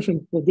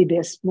improving the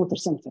DBS motor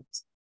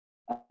symptoms.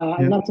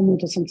 Not the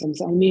motor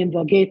symptoms, I mean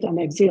the gait and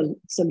exhale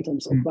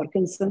symptoms of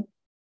Parkinson.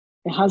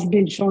 It has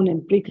been shown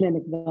in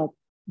preclinical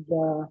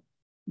that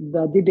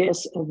the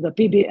DBS of the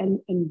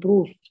PPN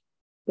improved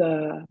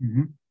the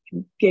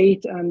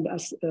gait and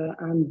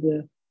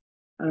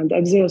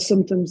exhale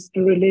symptoms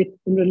in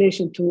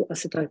relation to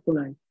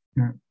acetylcholine.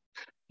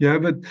 Yeah,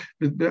 but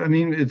I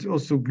mean, it's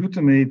also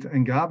glutamate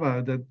and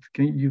GABA that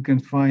you can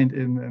find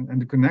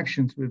and the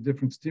connections with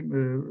different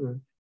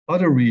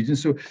other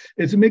regions. So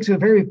it makes a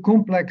very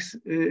complex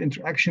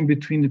interaction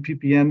between the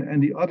PPN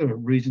and the other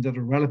regions that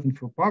are relevant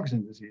for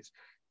Parkinson's disease.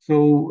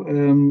 So,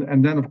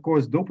 and then of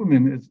course,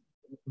 dopamine is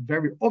a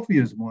very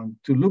obvious one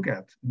to look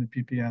at in the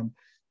PPN.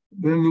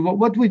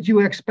 What would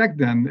you expect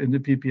then in the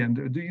PPN?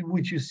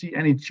 Would you see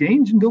any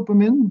change in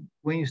dopamine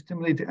when you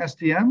stimulate the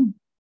STM?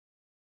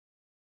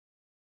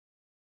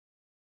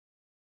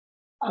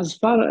 As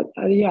far as,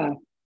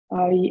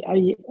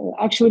 I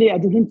actually, I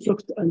didn't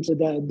look into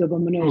the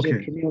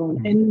dopaminergic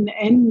neuron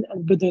in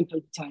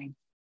predictable time,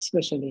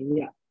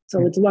 especially,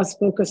 So it was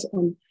focused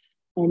on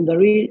in the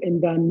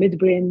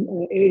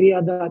midbrain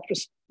area that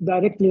is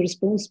directly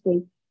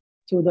responsible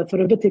to the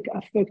therapeutic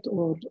effect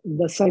or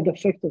the side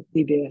effect of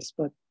DBS,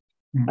 but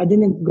I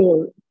didn't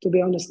go, to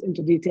be honest,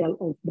 into detail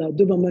of the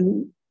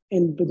dopamine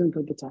in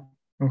predictable time.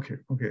 Okay,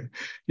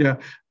 yeah.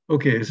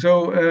 Okay,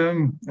 so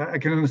I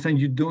can understand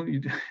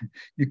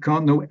you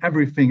can't know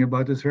everything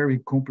about this very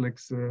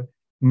complex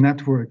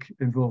network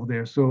involved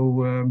there.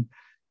 So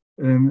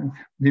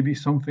maybe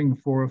something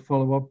for a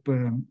follow-up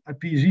a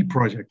PhD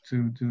project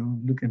to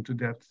look into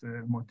that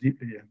more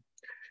deeply. Yeah.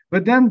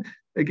 But then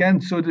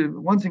again, so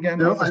once again,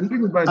 no,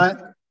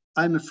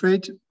 I'm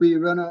afraid we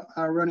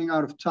are running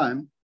out of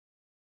time.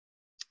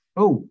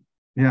 Oh,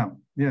 yeah.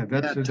 Yeah,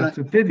 that's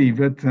a pity,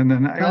 but and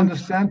then I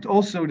understand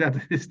also that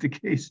is the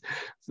case.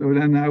 So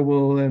then I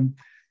will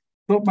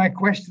stop my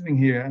questioning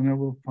here, and I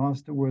will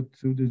pass the word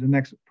to the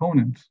next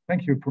opponent.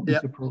 Thank you,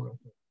 Mr.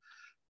 Prorector.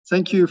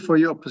 Thank you for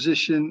your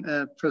position,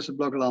 Professor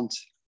Blokkeland.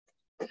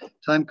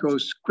 Time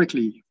goes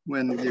quickly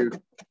when you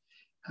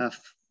have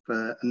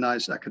a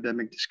nice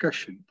academic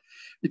discussion.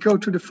 We go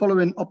to the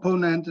following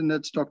opponent, and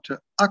that's Dr.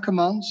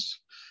 Akkermans,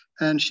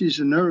 and she's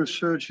a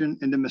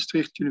neurosurgeon in the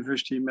Maastricht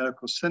University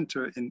Medical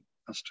Center in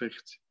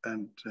Maastricht,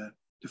 and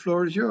the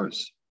floor is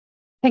yours.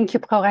 Thank you,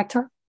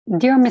 Prorector.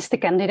 Dear Mr.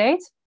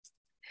 Candidate,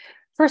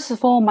 first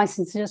of all, my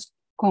sincerest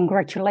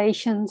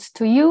congratulations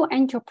to you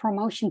and your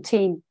promotion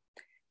team.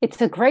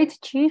 It's a great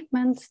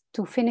achievement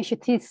to finish a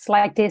thesis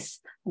like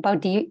this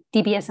about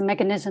DBS and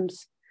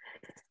mechanisms.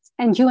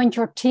 And you and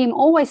your team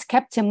always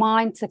kept in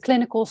mind the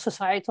clinical,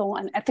 societal,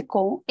 and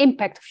ethical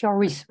impact of your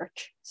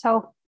research.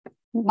 So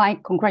my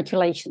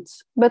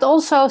congratulations, but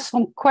also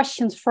some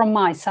questions from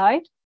my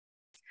side.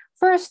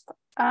 First,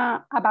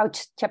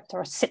 about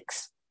chapter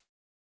 6.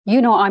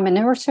 You know I'm a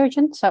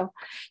neurosurgeon, so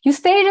you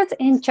stated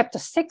in chapter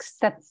 6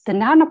 that the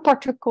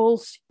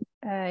nanoparticles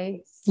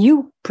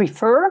you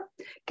prefer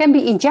can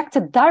be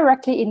injected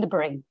directly in the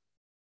brain.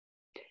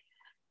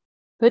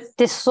 But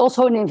this is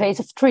also an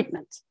invasive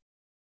treatment.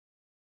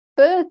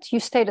 But you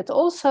stated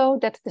also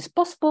that it is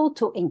possible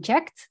to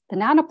inject the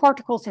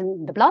nanoparticles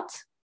in the blood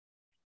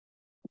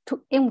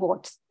to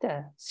inward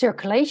the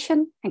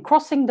circulation and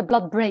crossing the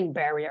blood-brain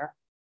barrier.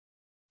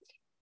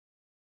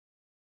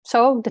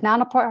 So the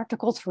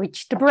nanoparticles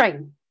reach the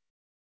brain.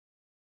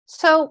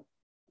 So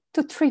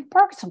to treat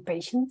Parkinson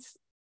patients,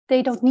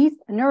 they don't need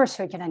a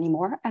neurosurgeon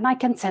anymore, and I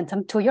can send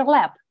them to your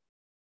lab.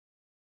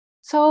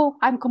 So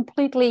I'm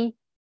completely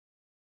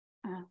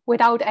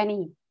without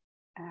any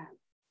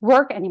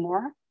work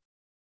anymore.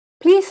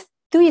 Please,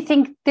 do you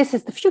think this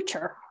is the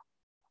future?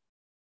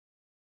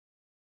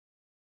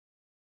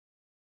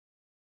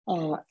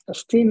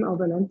 Esteemed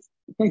opponent,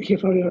 thank you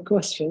for your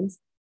questions.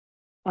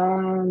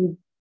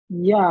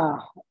 Yeah,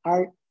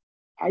 I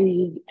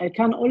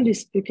can only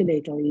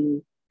speculate.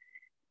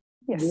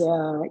 Yes.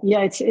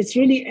 Yeah, it's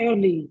really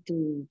early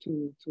to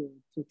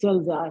tell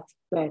that,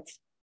 but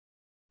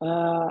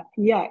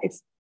yeah,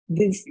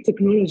 this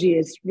technology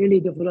is really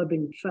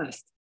developing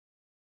fast.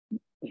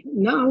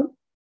 Now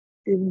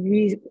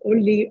we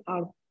only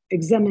are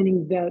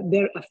examining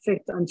their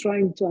effect and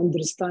trying to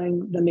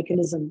understand the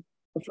mechanism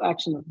of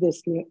action of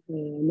this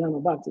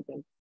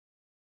nanoparticle.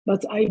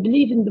 But I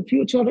believe in the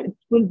future it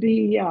will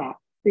be,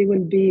 there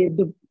will be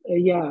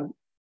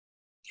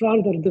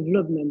further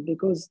development,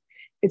 because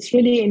it's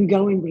really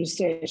ongoing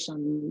research,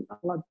 and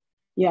a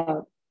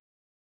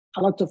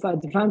lot of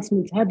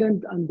advancement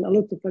happened and a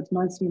lot of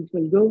advancement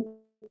will go.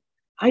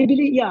 I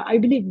believe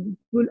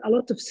a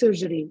lot of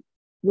surgery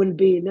will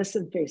be less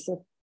invasive.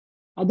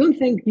 I don't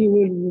think you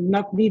will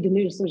not need a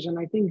neurosurgeon.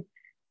 I think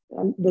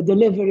the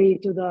delivery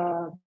to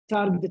the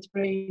target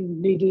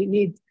brain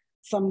need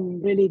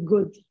some really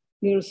good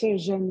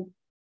neurosurgeon,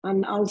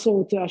 and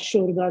also to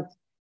assure that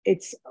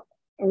it's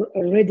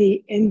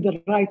already in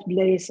the right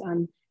place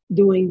and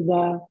doing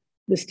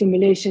the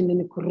stimulation in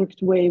a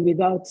correct way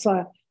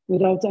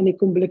without any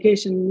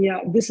complication. Yeah,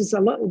 this is a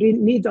lot. We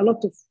need a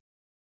lot of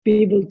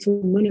people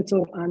to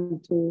monitor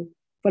and to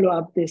follow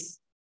up this.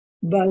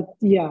 But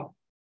yeah,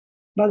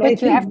 but I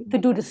think you have to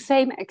do the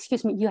same.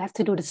 Excuse me, you have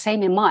to do the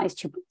same in mice.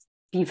 To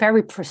be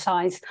very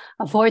precise,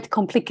 avoid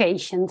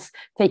complications,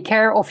 take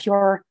care of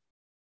your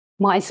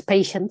mice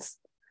patients.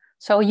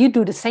 So you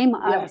do the same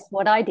as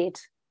what I did.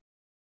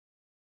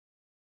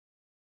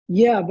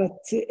 Yeah, but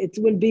it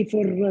will be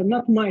for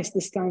not mice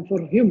this time,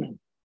 for human.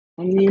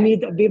 And you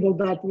need people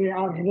that we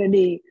are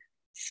really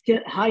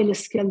highly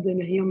skilled in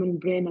human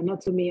brain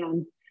anatomy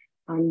and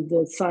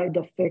the side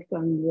effect,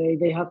 and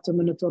they have to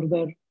monitor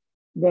the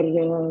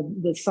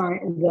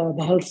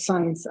health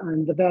science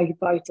and the value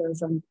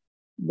vitals, and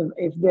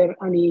if there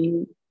are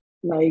any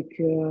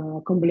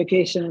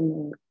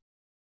complication.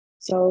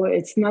 So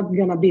it's not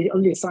gonna be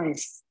only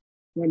science.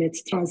 When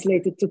it's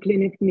translated to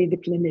clinic, need the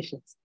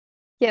clinicians.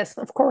 Yes,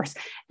 of course.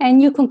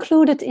 And you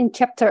concluded in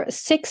chapter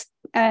 6,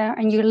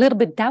 and you're a little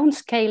bit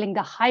downscaling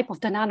the hype of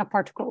the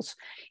nanoparticles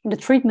in the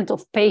treatment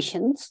of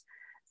patients.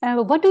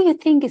 What do you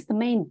think is the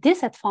main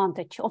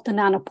disadvantage of the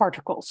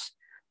nanoparticles?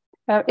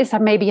 Is there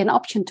maybe an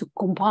option to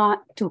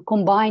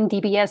combine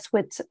DBS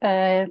with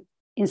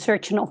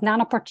insertion of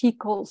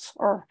nanoparticles,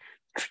 or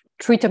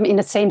treat them in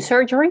the same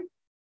surgery?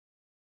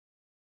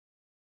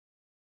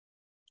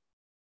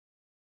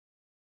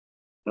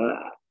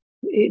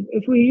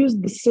 If we use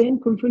the same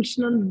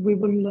conventional, we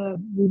will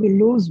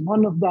lose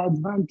one of the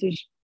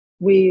advantage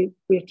we're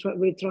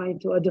trying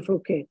to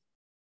advocate.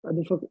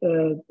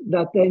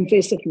 that the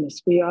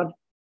invasiveness. We are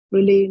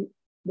really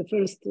the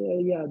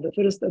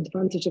first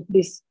advantage of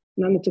this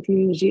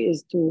nanotechnology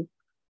is to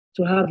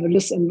have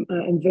less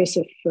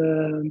invasive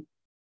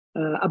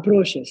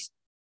approaches.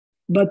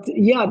 But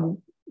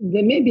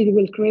maybe it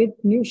will create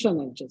new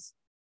challenges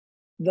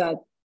that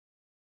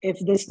if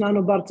this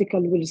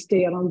nanoparticle will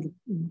stay around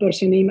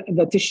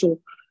the tissue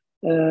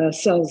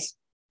cells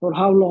for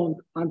how long,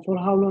 and for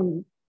how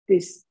long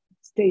this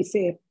stay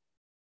safe,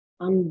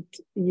 and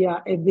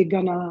if they're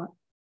gonna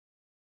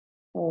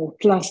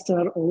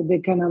cluster or they're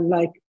gonna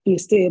like be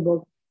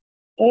stable,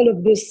 all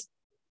of this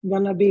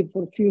gonna be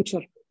for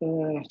future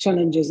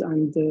challenges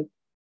and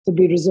to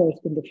be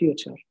resolved in the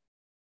future.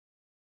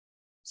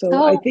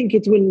 So I think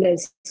it will.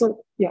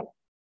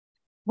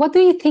 What do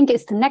you think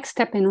is the next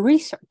step in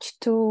research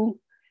to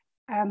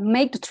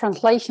make the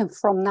translation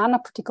from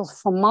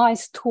nanoparticles from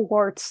mice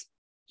towards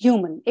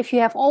human? If you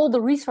have all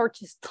the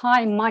researchers'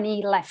 time,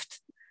 money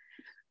left,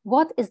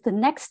 what is the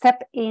next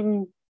step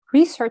in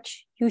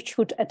research you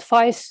should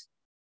advise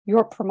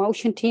your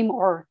promotion team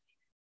or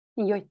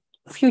in your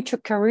future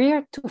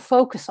career to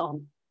focus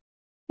on?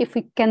 If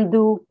we can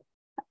do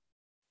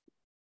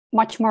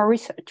much more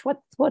research,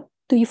 what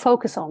do you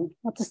focus on?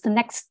 What is the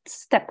next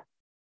step?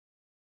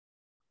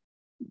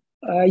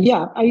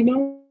 I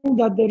know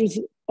that there is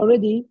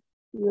already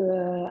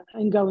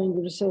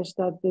ongoing research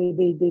that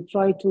they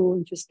try to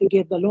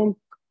investigate the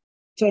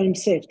long-term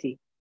safety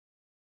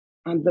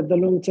and the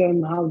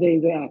long-term how they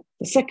react.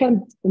 The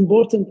second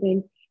important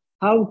thing,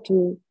 how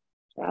to,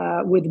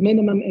 with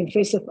minimum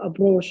invasive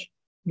approach,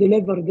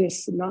 deliver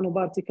this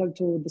nanoparticle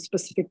to the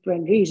specific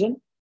brain region.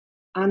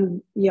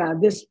 And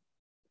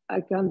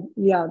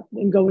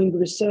ongoing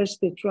research,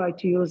 they try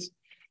to use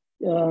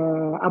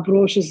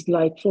approaches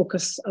like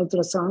focus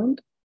ultrasound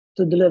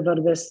to deliver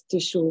this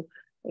tissue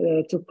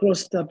to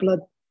cross the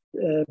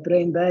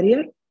blood-brain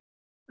barrier.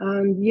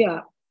 And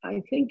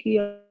I think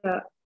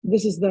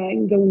this is the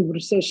ongoing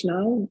research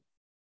now.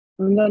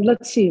 And then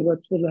let's see what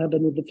will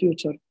happen in the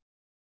future.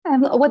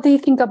 And what do you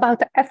think about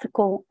the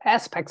ethical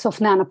aspects of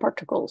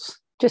nanoparticles,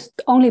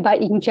 just only by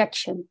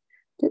injection?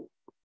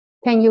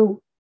 Can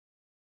you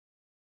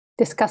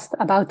discuss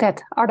about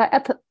that? Are there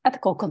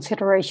ethical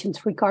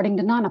considerations regarding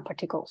the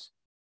nanoparticles?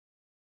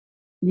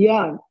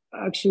 Yeah,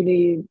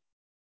 actually,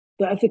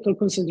 the ethical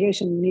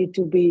consideration need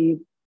to be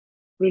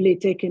really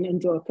taken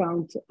into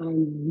account,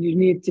 and you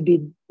need to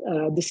be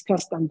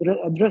discussed and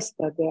addressed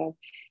that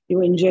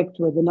you inject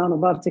with a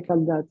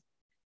nanoparticle that,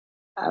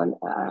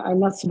 I'm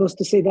not supposed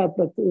to say that,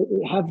 but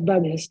have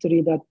bad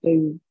history that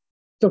they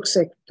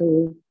toxic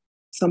to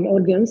some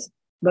organs,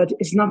 but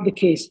it's not the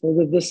case.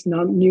 With this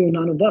new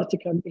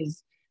nanoparticle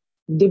is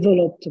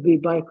developed to be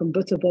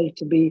biocompatible,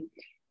 to be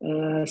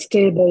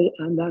stable,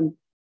 and then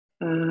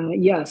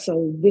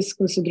so this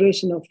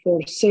consideration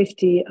for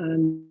safety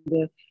and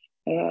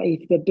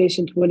if the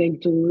patient willing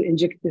to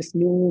inject this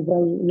new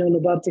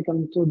nanoparticle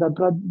into the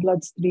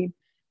bloodstream,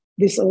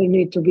 this all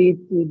need to be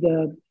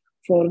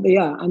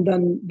and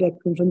then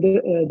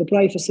the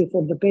privacy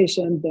for the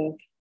patient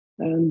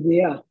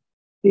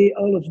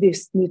all of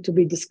this need to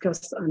be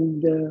discussed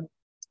and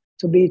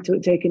to be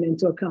taken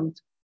into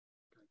account.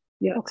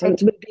 Okay. So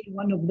it will be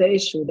one of the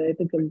issues, the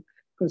ethical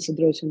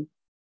consideration.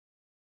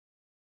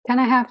 Can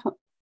I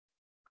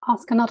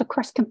ask another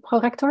question,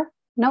 Prorector?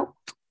 No,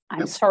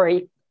 I'm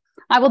sorry.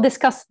 I will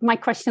discuss my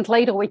questions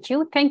later with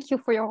you. Thank you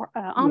for your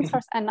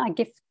answers, and I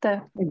give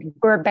the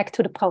word back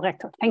to the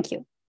Prorector. Thank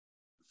you.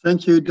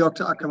 Thank you,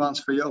 Dr.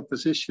 Akkermans, for your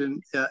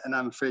opposition. And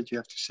I'm afraid you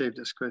have to save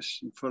this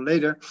question for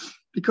later,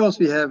 because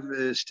we have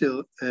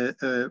still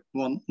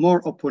one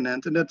more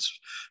opponent, and that's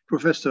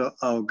Professor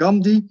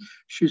Al-Ghamdi.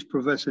 She's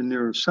Professor of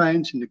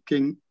Neuroscience in the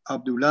King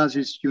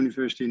Abdulaziz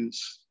University in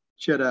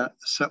Jeddah,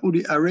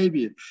 Saudi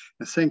Arabia.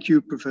 And thank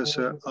you,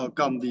 Professor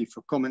Al-Ghamdi,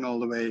 for coming all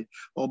the way,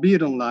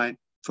 albeit online,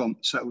 from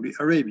Saudi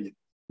Arabia.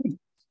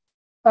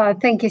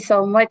 Thank you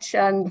so much.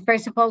 And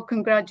first of all,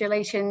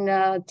 congratulations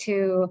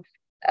to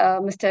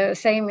Mr.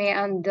 Alosaimi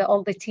and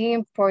all the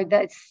team for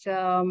this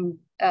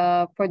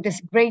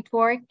great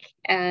work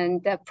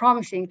and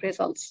promising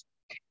results.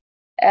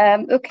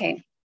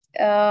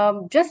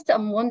 Just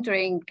I'm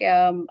wondering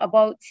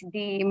about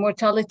the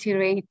mortality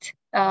rate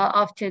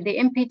after the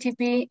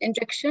MPTP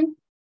injection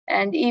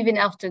and even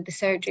after the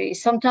surgery.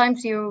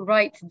 Sometimes you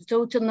write the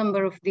total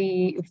number of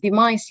the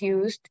mice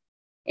used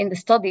in the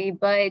study,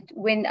 but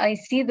when I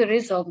see the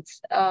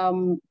results,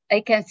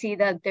 I can see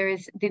that there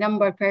is the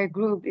number per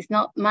group is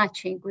not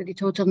matching with the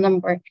total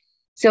number.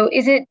 So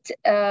is it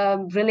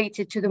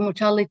related to the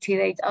mortality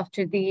rate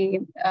after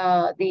the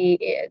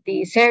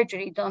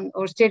surgery done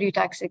or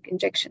stereotaxic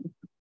injection?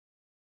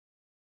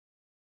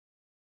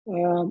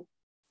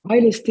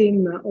 Highly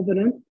esteemed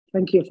opponent,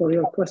 thank you for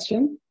your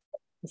question.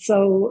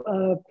 So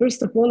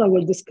first of all, I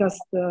will discuss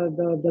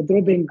the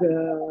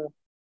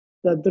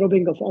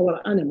dropping of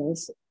our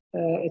animals.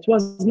 It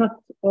was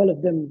not all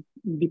of them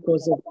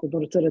because of the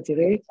mortality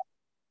rate,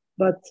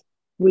 but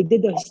we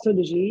did a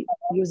histology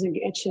using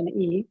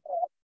H&E,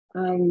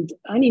 and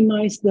any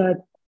mice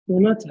that do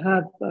not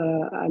have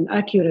an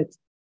accurate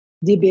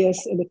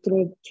DBS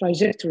electrode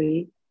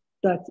trajectory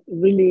that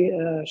really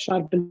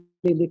sharply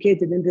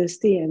indicated in the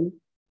STM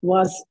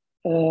was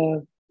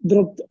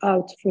dropped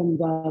out from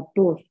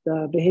both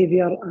the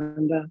behavior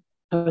and the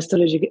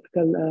histology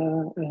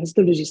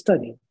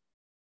study.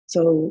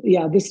 So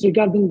yeah,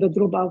 disregarding the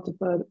dropout of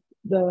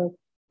the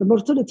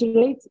mortality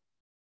rate,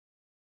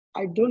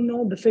 I don't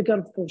know the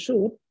figure for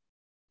sure,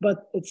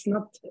 but it's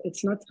not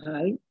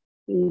high.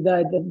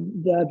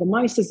 The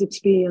mice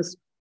experience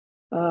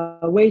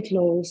weight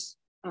loss,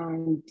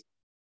 and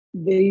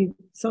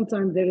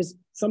sometimes there is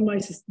some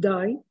mice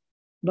die,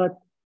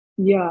 but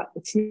yeah,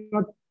 it's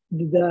not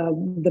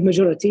the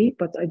majority,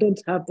 but I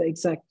don't have the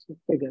exact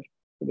figure,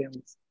 to be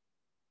honest.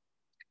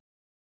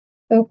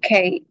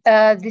 Okay,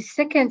 the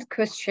second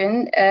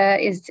question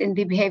is in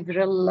the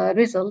behavioral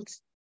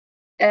results.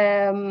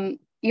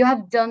 You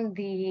have done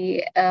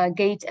the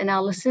gait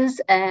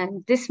analysis,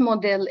 and this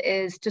model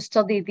is to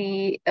study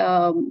the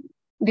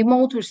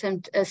motor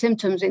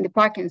symptoms in the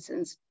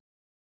Parkinson's.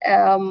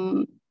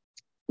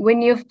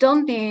 When you've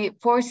done the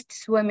forced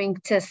swimming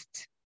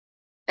test,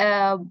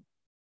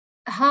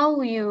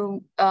 how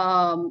you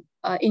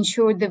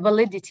ensure the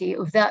validity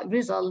of that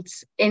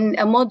results in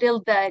a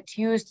model that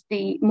used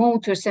the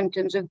motor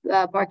symptoms of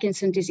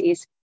Parkinson's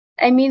disease?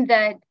 I mean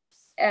that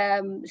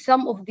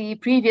some of the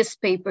previous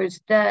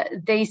papers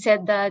that they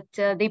said that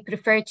they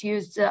prefer to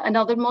use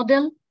another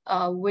model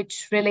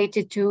which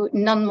related to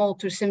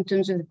non-motor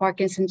symptoms of the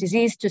Parkinson's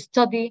disease to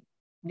study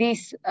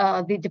these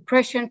the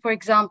depression, for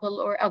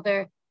example, or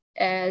other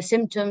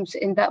symptoms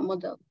in that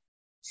model.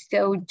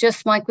 So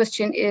just my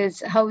question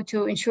is how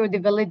to ensure the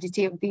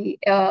validity of the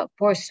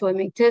forced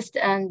swimming test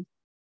and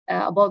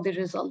about the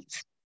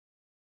results.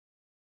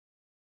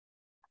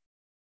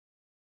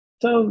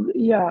 So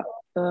yeah,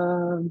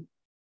 for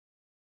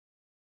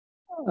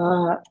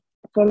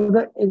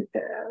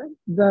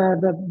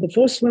the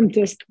forced swim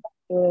test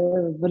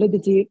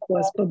validity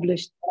was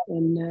published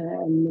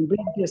in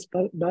previous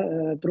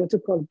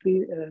protocol,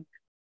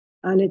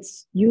 and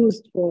it's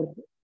used for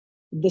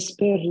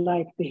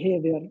despair-like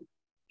behavior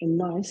in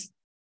mice.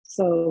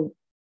 So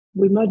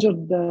we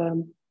measured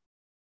the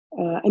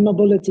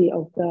immobility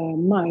of the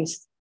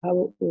mice,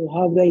 how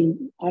they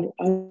are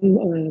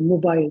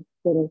mobile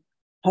for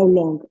how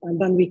long, and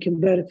then we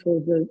compare it for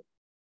the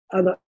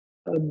other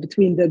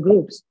between the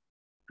groups,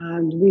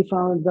 and we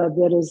found that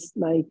there is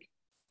like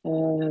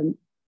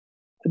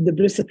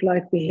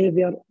depressive-like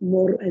behavior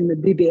more in the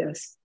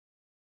DBS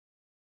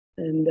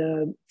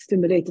and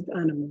stimulated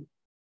animal.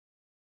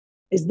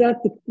 Is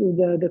that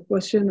the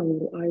question,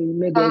 or I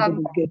maybe I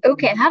didn't get?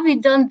 Okay, have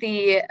you done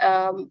the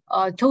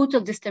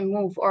total distant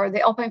move or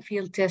the open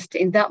field test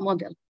in that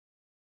model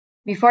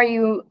before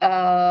you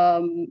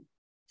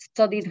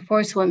study the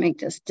forced swimming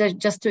test,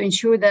 just to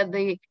ensure that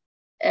the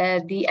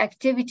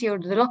activity or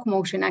the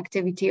locomotion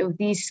activity of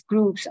these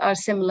groups are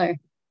similar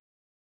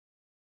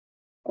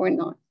or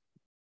not?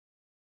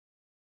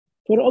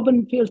 For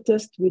open field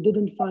test, we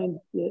didn't find,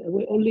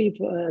 we only,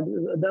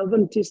 the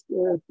open test,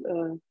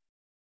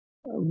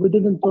 we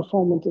didn't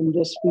perform it in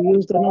this. We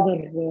used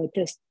another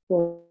test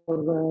for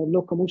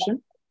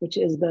locomotion, which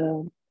is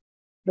the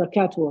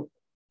catwalk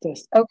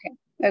test. Okay,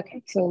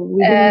 okay. So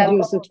we didn't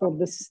use it for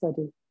this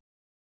study.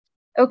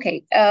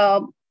 Okay,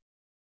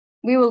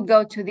 we will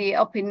go to the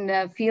open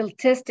field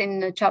test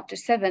in chapter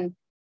 7.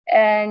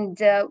 And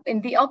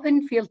in the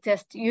open field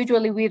test,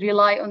 usually we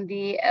rely on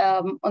the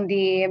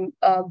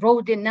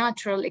rodent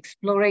natural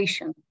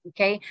exploration,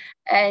 okay?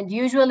 And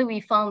usually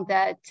we found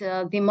that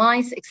the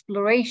mice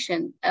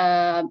exploration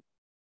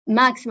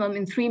maximum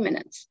in 3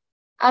 minutes.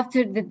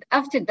 After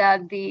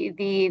that,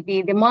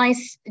 the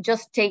mice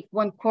just take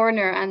one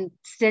corner and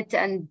sit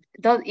and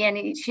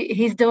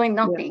he's doing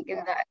nothing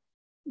in that.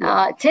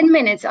 10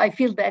 minutes, I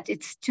feel that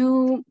it's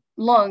too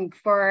long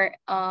for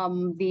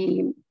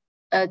the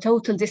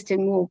total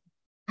distant move.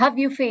 Have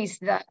you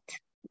faced that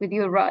with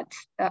your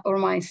rats or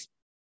mice?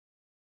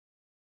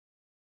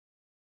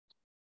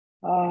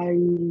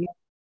 I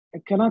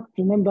cannot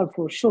remember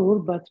for sure,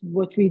 but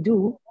what we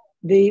do,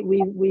 we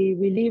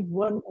leave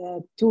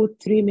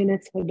 2-3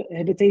 minutes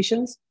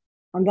habitations,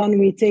 and then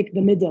we take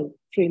the middle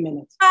 3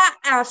 minutes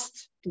to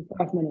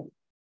 5 minutes.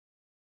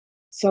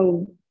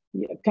 So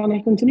can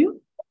I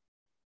continue?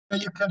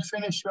 You can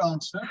finish your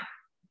answer.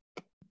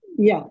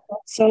 Yeah.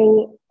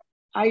 So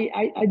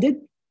I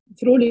did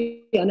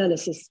thoroughly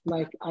analysis.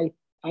 Like I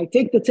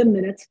take the 10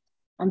 minutes,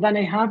 and then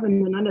I have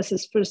an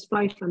analysis first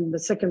 5 and the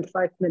second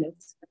 5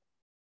 minutes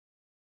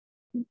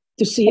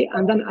to see,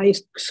 and then I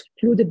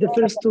excluded the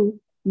first 2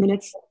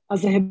 minutes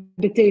as a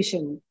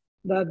habitation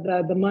that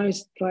the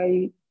mice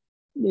try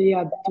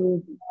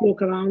to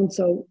walk around.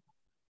 So,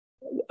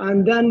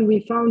 and then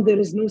we found there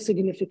is no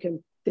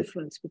significant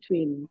difference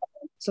between.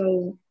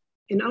 So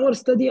in our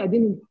study, I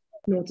didn't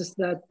notice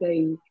that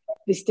they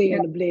stay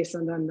in a place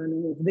and then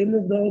move. They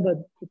moved all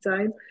the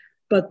time,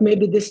 but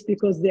maybe this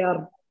because they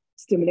are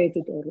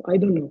stimulated, or I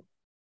don't know.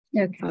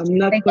 Okay. I'm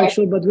not quite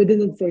sure, but we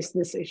didn't face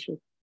this issue.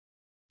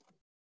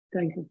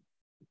 Thank you.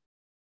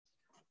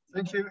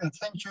 Thank you, and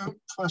thank you,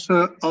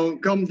 Professor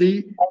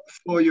Al-Ghamdi,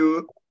 for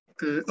your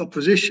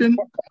opposition.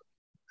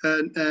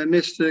 And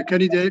Mr.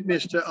 Candidate,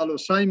 Mr.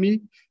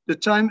 Alosaimi, the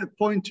time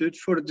appointed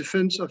for the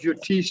defense of your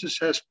thesis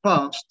has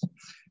passed,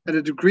 and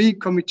the degree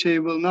committee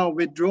will now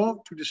withdraw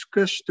to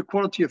discuss the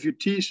quality of your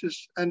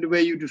thesis and the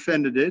way you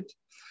defended it.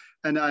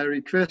 And I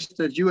request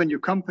that you and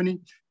your company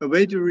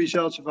await the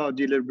results of our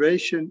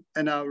deliberation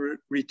and our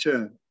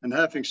return. And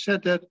having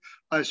said that,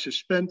 I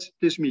suspend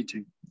this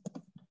meeting.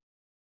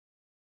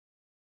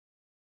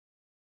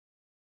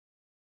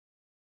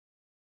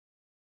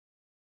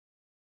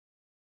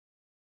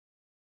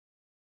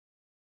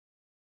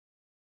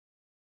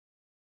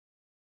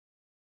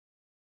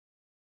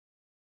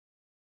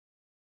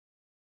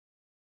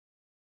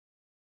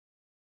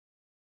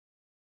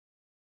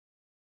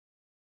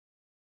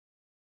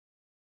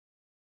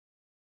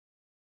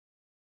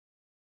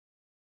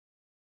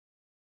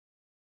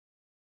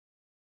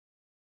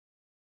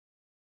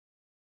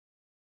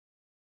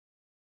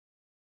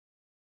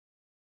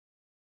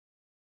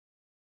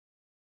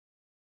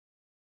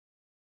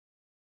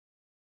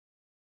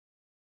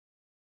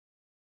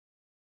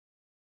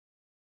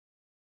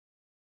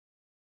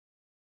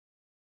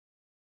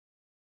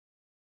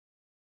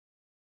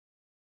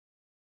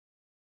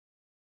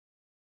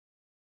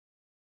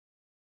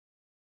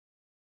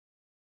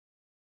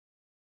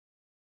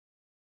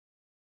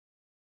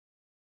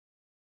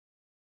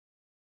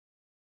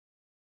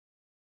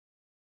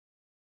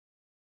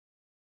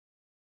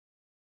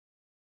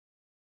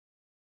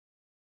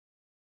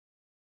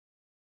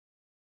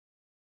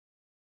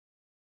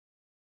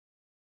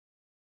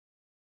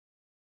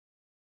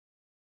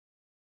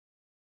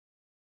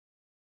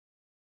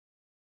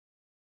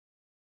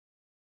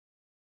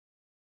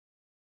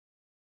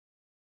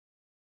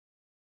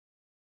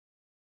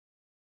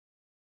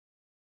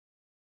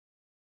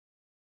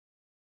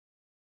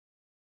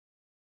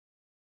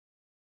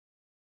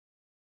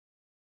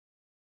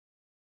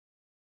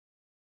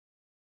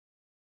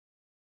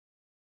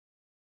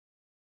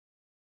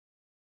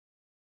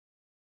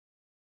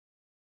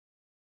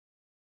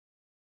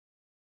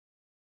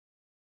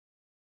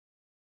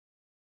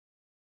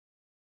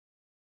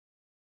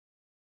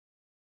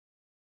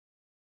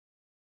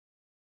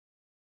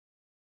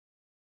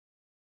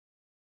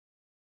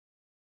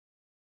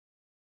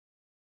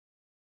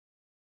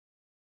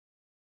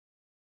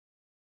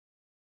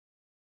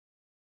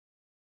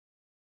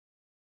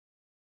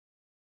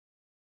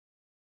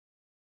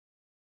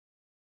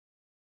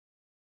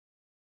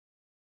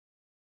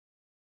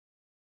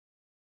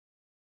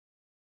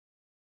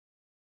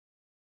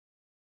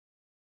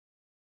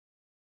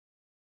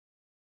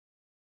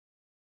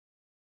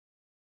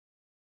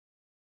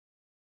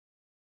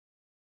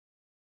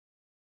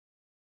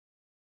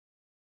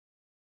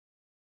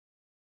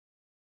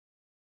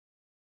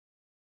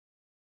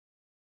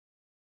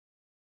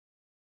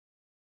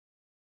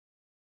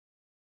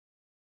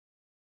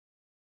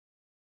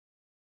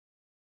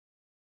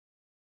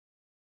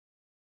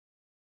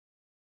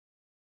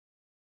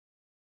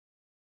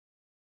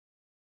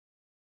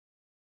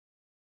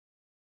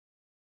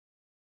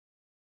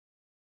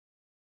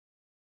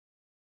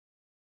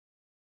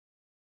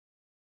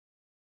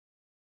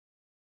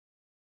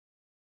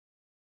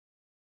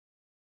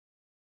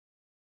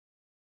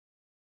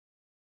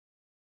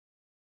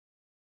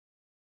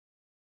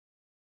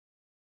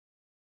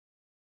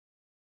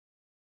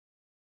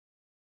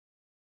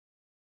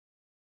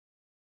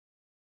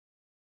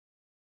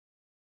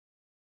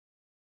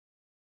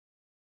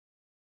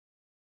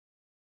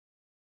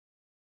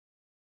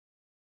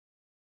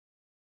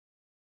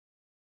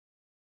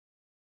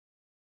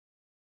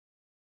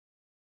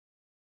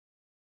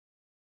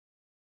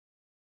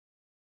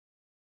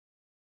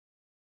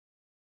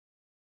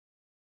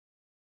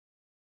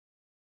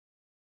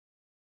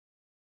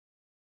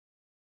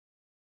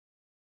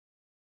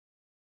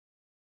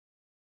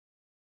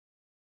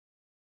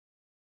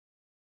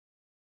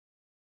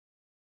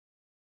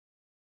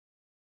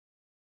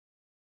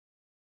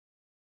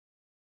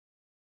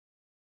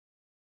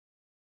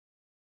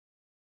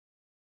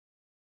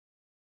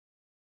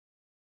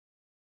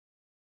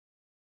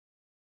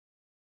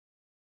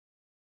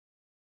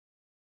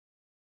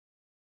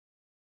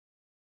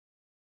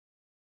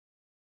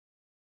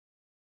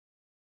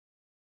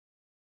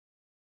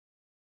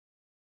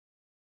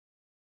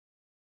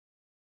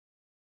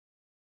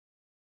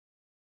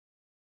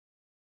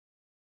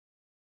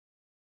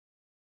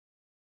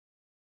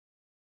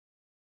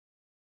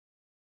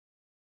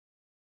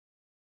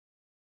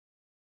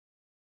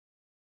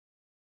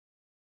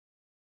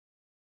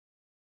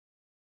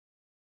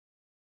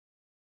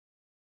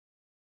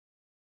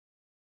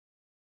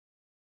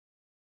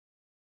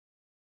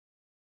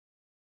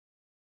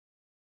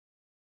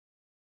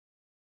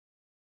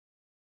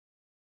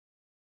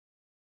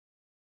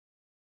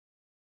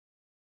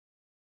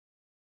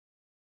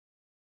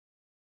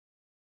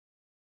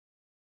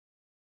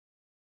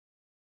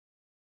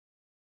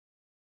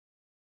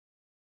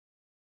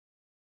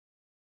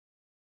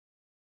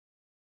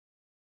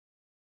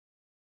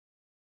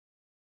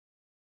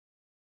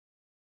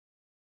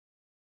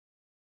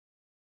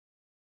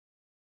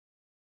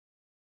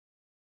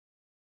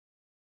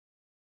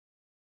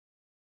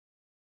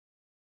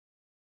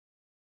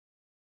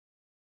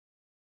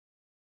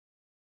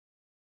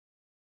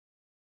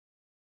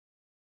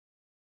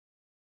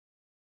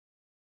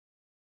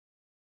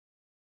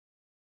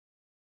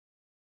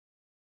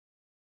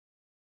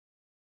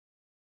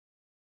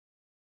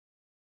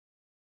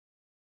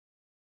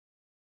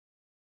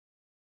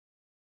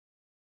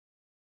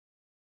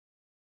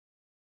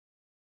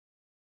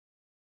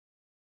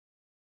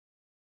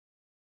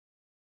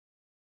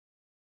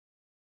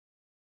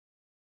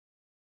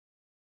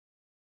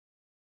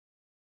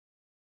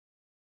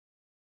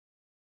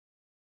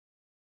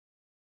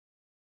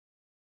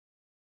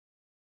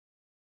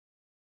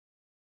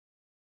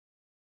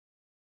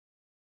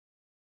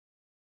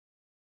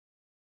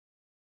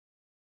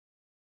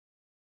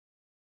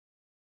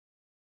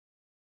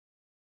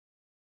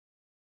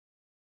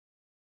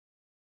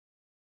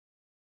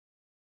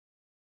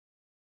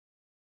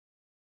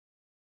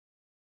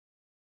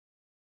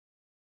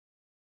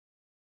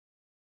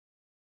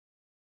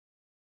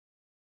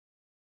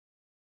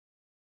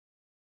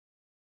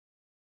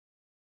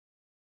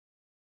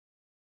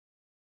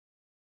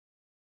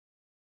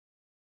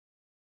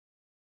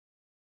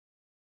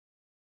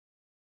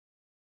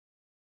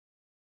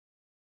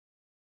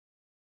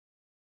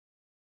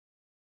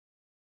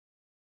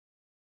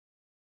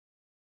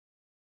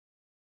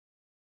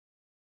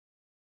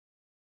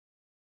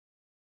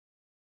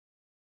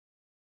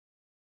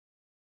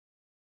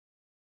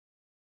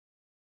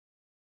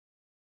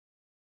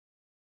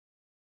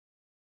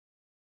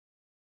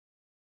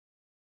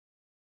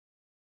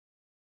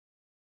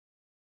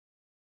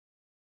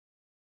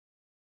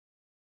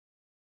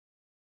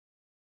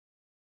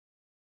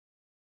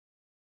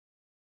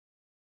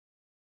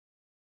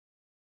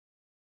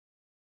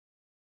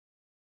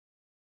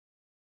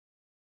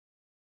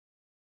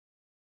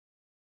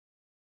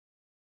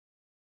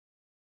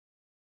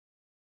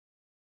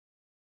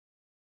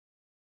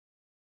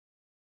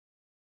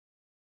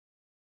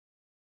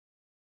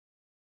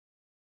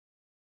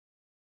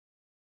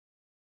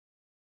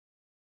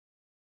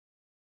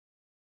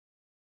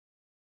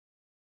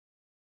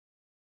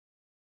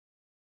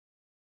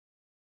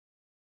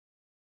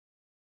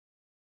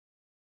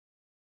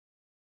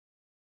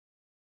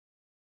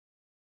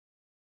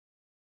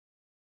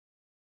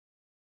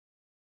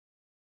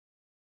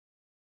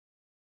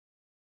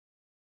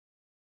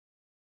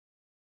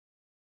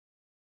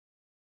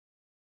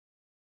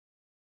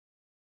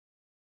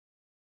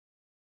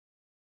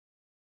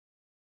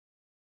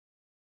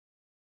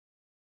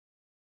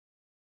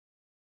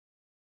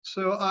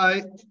 So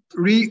I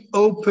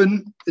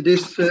reopen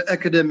this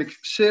academic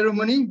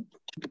ceremony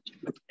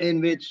in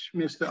which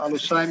Mr.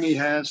 Alosaimi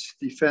has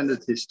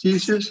defended his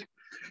thesis,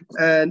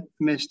 and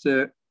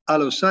Mr.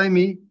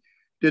 Alosaimi,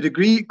 the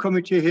degree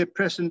committee here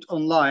present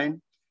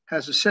online,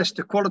 has assessed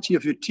the quality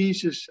of your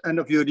thesis and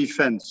of your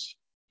defense.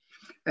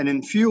 And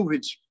in view of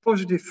its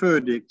positive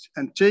verdict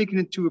and taking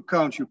into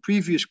account your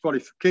previous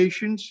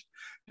qualifications,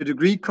 the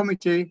degree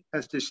committee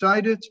has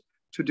decided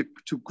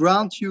to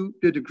grant you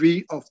the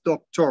degree of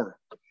doctor.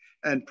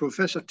 And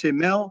Professor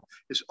Timel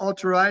is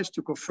authorized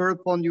to confer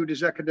upon you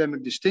this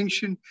academic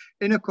distinction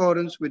in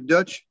accordance with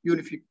Dutch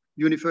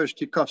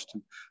university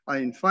custom. I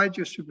invite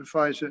your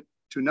supervisor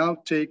to now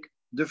take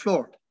the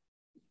floor.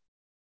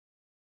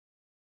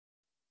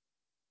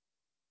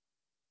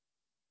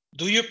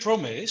 Do you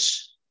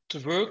promise to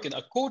work in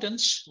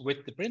accordance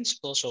with the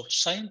principles of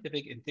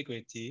scientific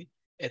integrity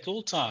at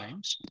all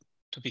times,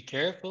 to be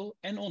careful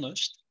and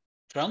honest,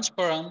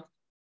 transparent,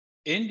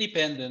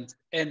 independent,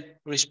 and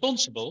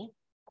responsible?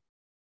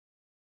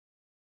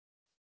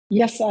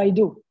 Yes, I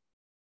do.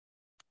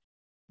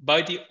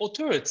 By the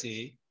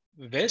authority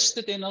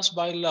vested in us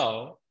by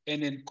law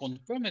and in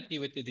conformity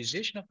with the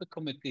decision of the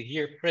committee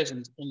here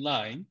present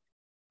online,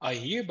 I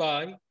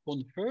hereby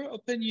confer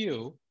upon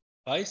you,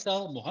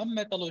 Faisal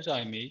Mohammed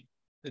Alosaimi,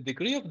 the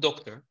degree of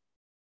doctor,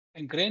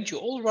 and grant you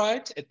all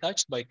rights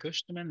attached by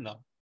custom and law.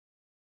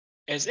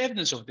 As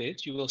evidence of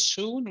this, you will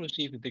soon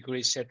receive the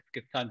degree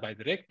certificate signed by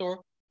the rector,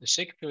 the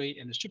secretary,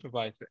 and the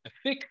supervisor,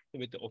 affixed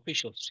with the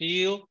official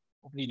seal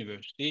of the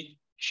university,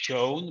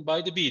 shown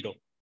by the beadle.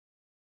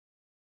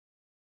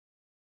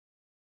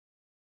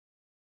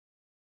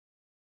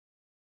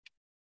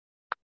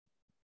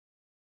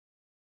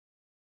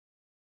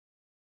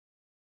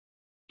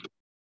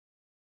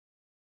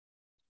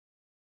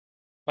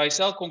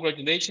 Faisal,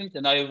 congratulations,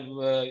 and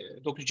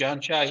Dr.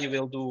 Jahan Shah, he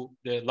will do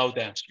the loud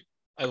dance.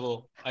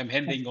 I'm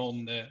handing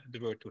on the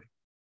word to him.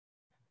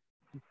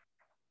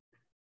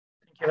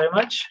 Thank you very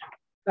much.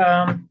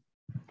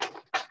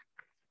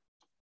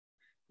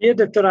 Dear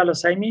Dr.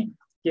 Alosaimi,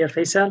 dear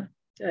Faisal,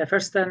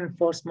 first and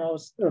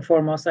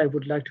foremost, I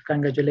would like to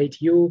congratulate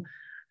you,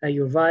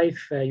 your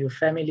wife, your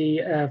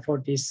family for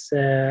this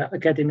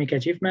academic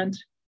achievement.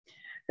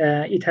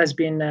 It has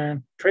been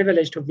a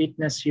privilege to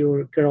witness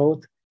your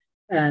growth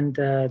and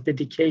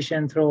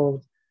dedication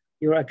throughout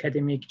your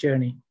academic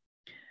journey.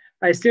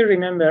 I still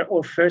remember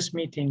our first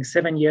meeting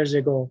 7 years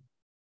ago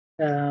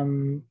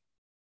on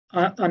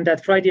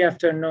that Friday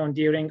afternoon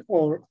during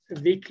our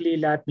weekly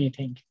lab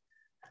meeting.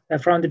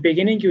 From the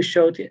beginning, you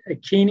showed a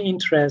keen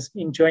interest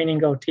in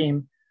joining our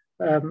team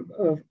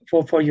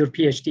for your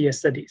PhD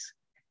studies.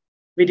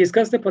 We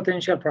discussed the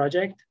potential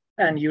project,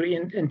 and your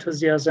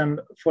enthusiasm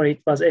for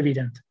it was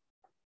evident.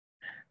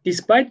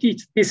 Despite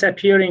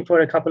disappearing for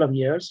a couple of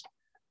years,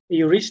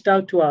 you reached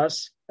out to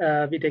us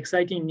with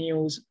exciting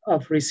news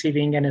of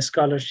receiving a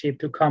scholarship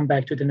to come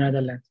back to the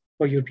Netherlands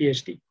for your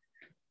PhD.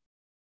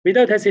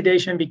 Without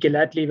hesitation, we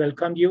gladly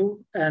welcomed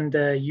you, and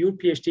your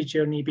PhD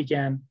journey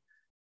began,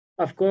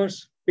 of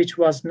course, which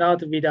was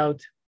not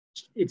without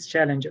its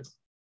challenges.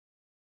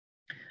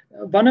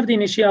 One of the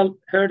initial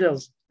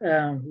hurdles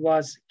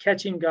was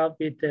catching up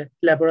with the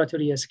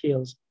laboratory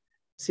skills,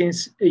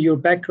 since your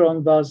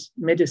background was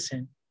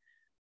medicine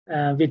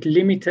with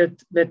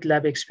limited wet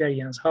lab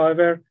experience.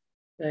 However,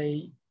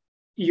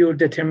 your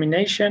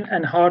determination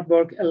and hard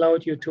work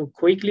allowed you to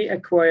quickly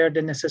acquire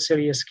the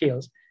necessary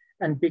skills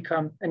and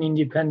become an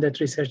independent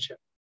researcher.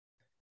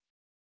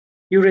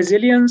 Your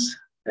resilience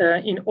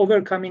in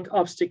overcoming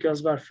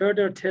obstacles were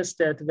further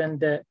tested when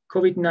the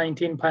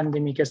COVID-19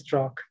 pandemic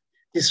struck,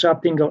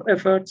 disrupting our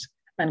efforts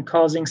and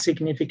causing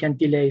significant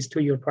delays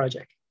to your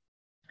project.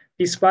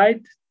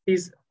 Despite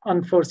these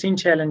unforeseen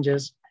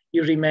challenges,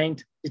 you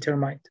remained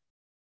determined.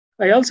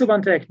 I also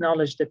want to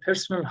acknowledge the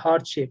personal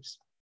hardships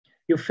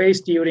you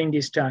faced during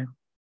this time.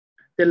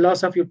 The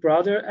loss of your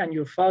brother and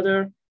your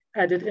father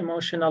added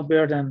emotional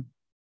burden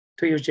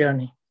to your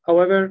journey.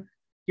 However,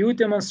 you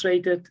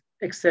demonstrated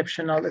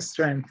exceptional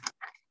strength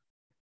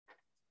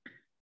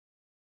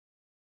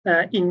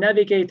in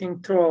navigating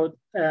through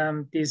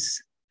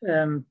these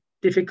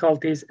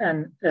difficulties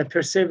and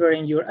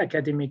persevering your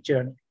academic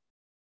journey.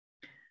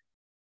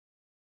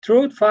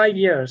 Throughout 5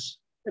 years,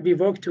 we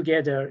worked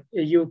together.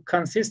 You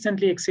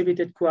consistently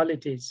exhibited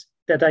qualities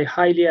that I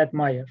highly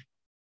admire.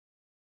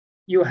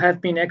 You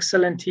have been an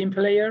excellent team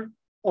player,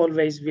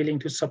 always willing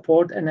to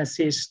support and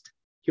assist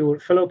your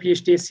fellow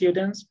PhD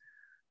students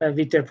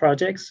with their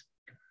projects.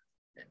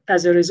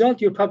 As a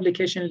result, your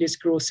publication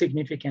list grew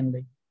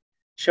significantly,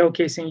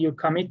 showcasing your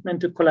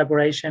commitment to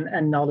collaboration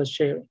and knowledge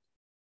sharing.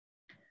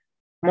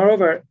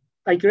 Moreover,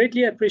 I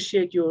greatly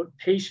appreciate your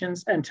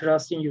patience and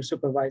trust in your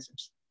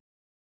supervisors,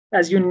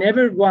 as you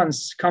never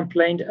once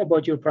complained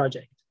about your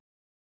project.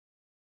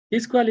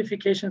 These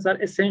qualifications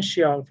are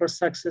essential for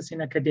success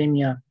in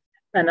academia,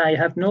 and I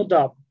have no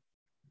doubt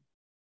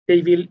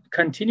they will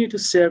continue to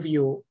serve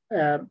you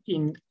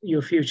in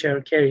your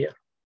future career.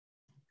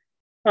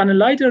 On a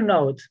lighter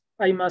note,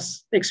 I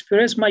must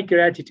express my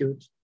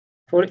gratitude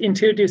for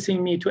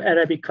introducing me to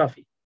Arabic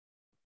coffee.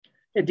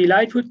 a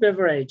delightful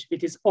beverage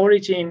with its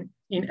origin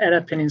in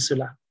Arab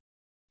Peninsula.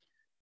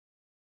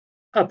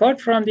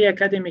 Apart from the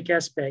academic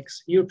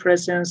aspects, your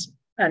presence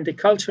and the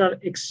cultural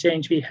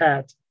exchange we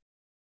had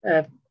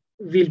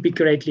will be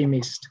greatly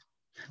missed.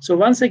 So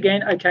once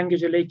again, I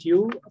congratulate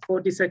you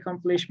for this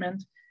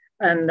accomplishment,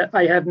 and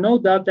I have no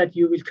doubt that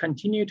you will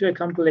continue to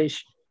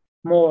accomplish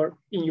more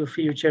in your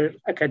future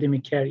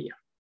academic career.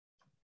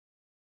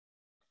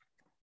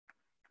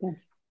 Yeah.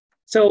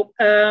 So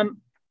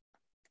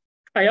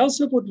I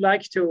also would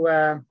like to,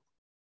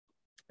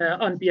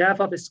 on behalf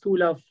of the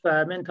School of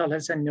Mental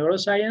Health and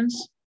Neuroscience,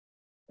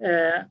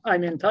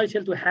 I'm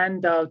entitled to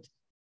hand out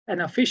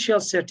an official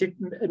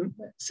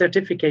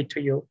certificate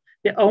to you.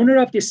 The owner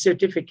of this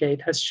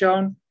certificate has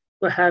shown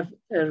to have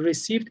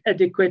received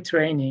adequate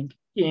training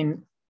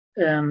in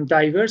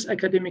diverse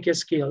academic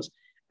skills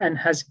and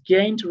has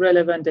gained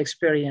relevant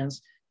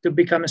experience to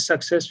become a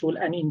successful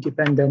and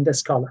independent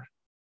scholar.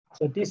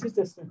 So this is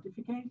the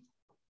certificate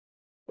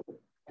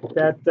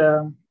that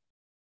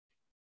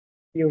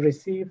you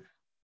receive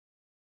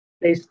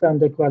based on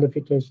the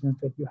qualifications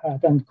that you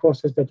had and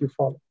courses that you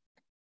follow.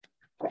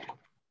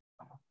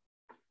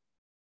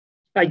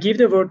 I give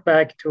the word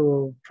back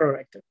to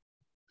Prorector.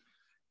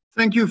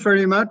 Thank you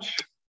very much,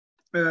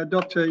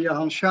 Dr.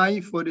 Jahan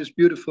Shai, for this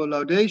beautiful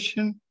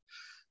laudation.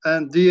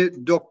 And dear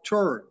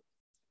Dr.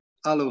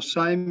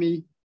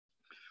 Alosaimi,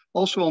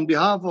 also on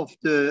behalf of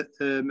the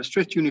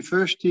Maastricht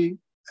University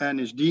and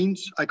its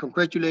deans, I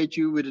congratulate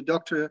you with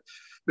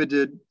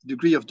the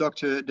degree of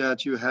doctor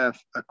that you have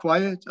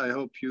acquired. I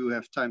hope you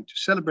have time to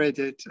celebrate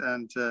it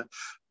and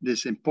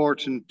this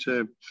important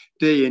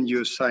day in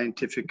your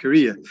scientific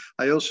career.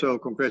 I also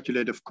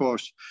congratulate, of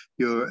course,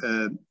 your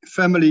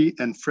family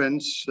and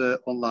friends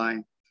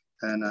online,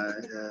 and I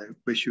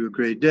wish you a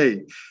great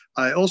day.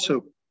 I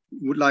also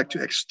would like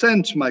to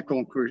extend my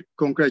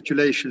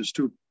congratulations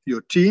to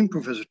your team,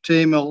 Professor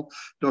Temel,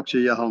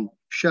 Dr. Jahan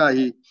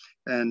Shai,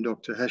 and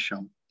Dr.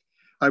 Hesham.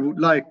 I would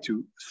like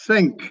to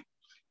thank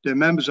the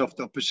members of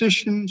the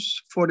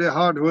oppositions for their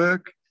hard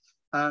work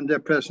and their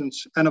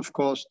presence, and of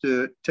course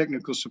the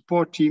technical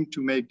support team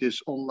to make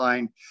this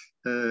online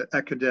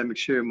academic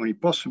ceremony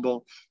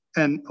possible,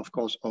 and of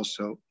course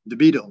also the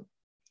BDO.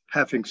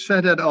 Having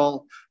said that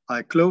all,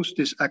 I close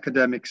this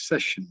academic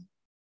session.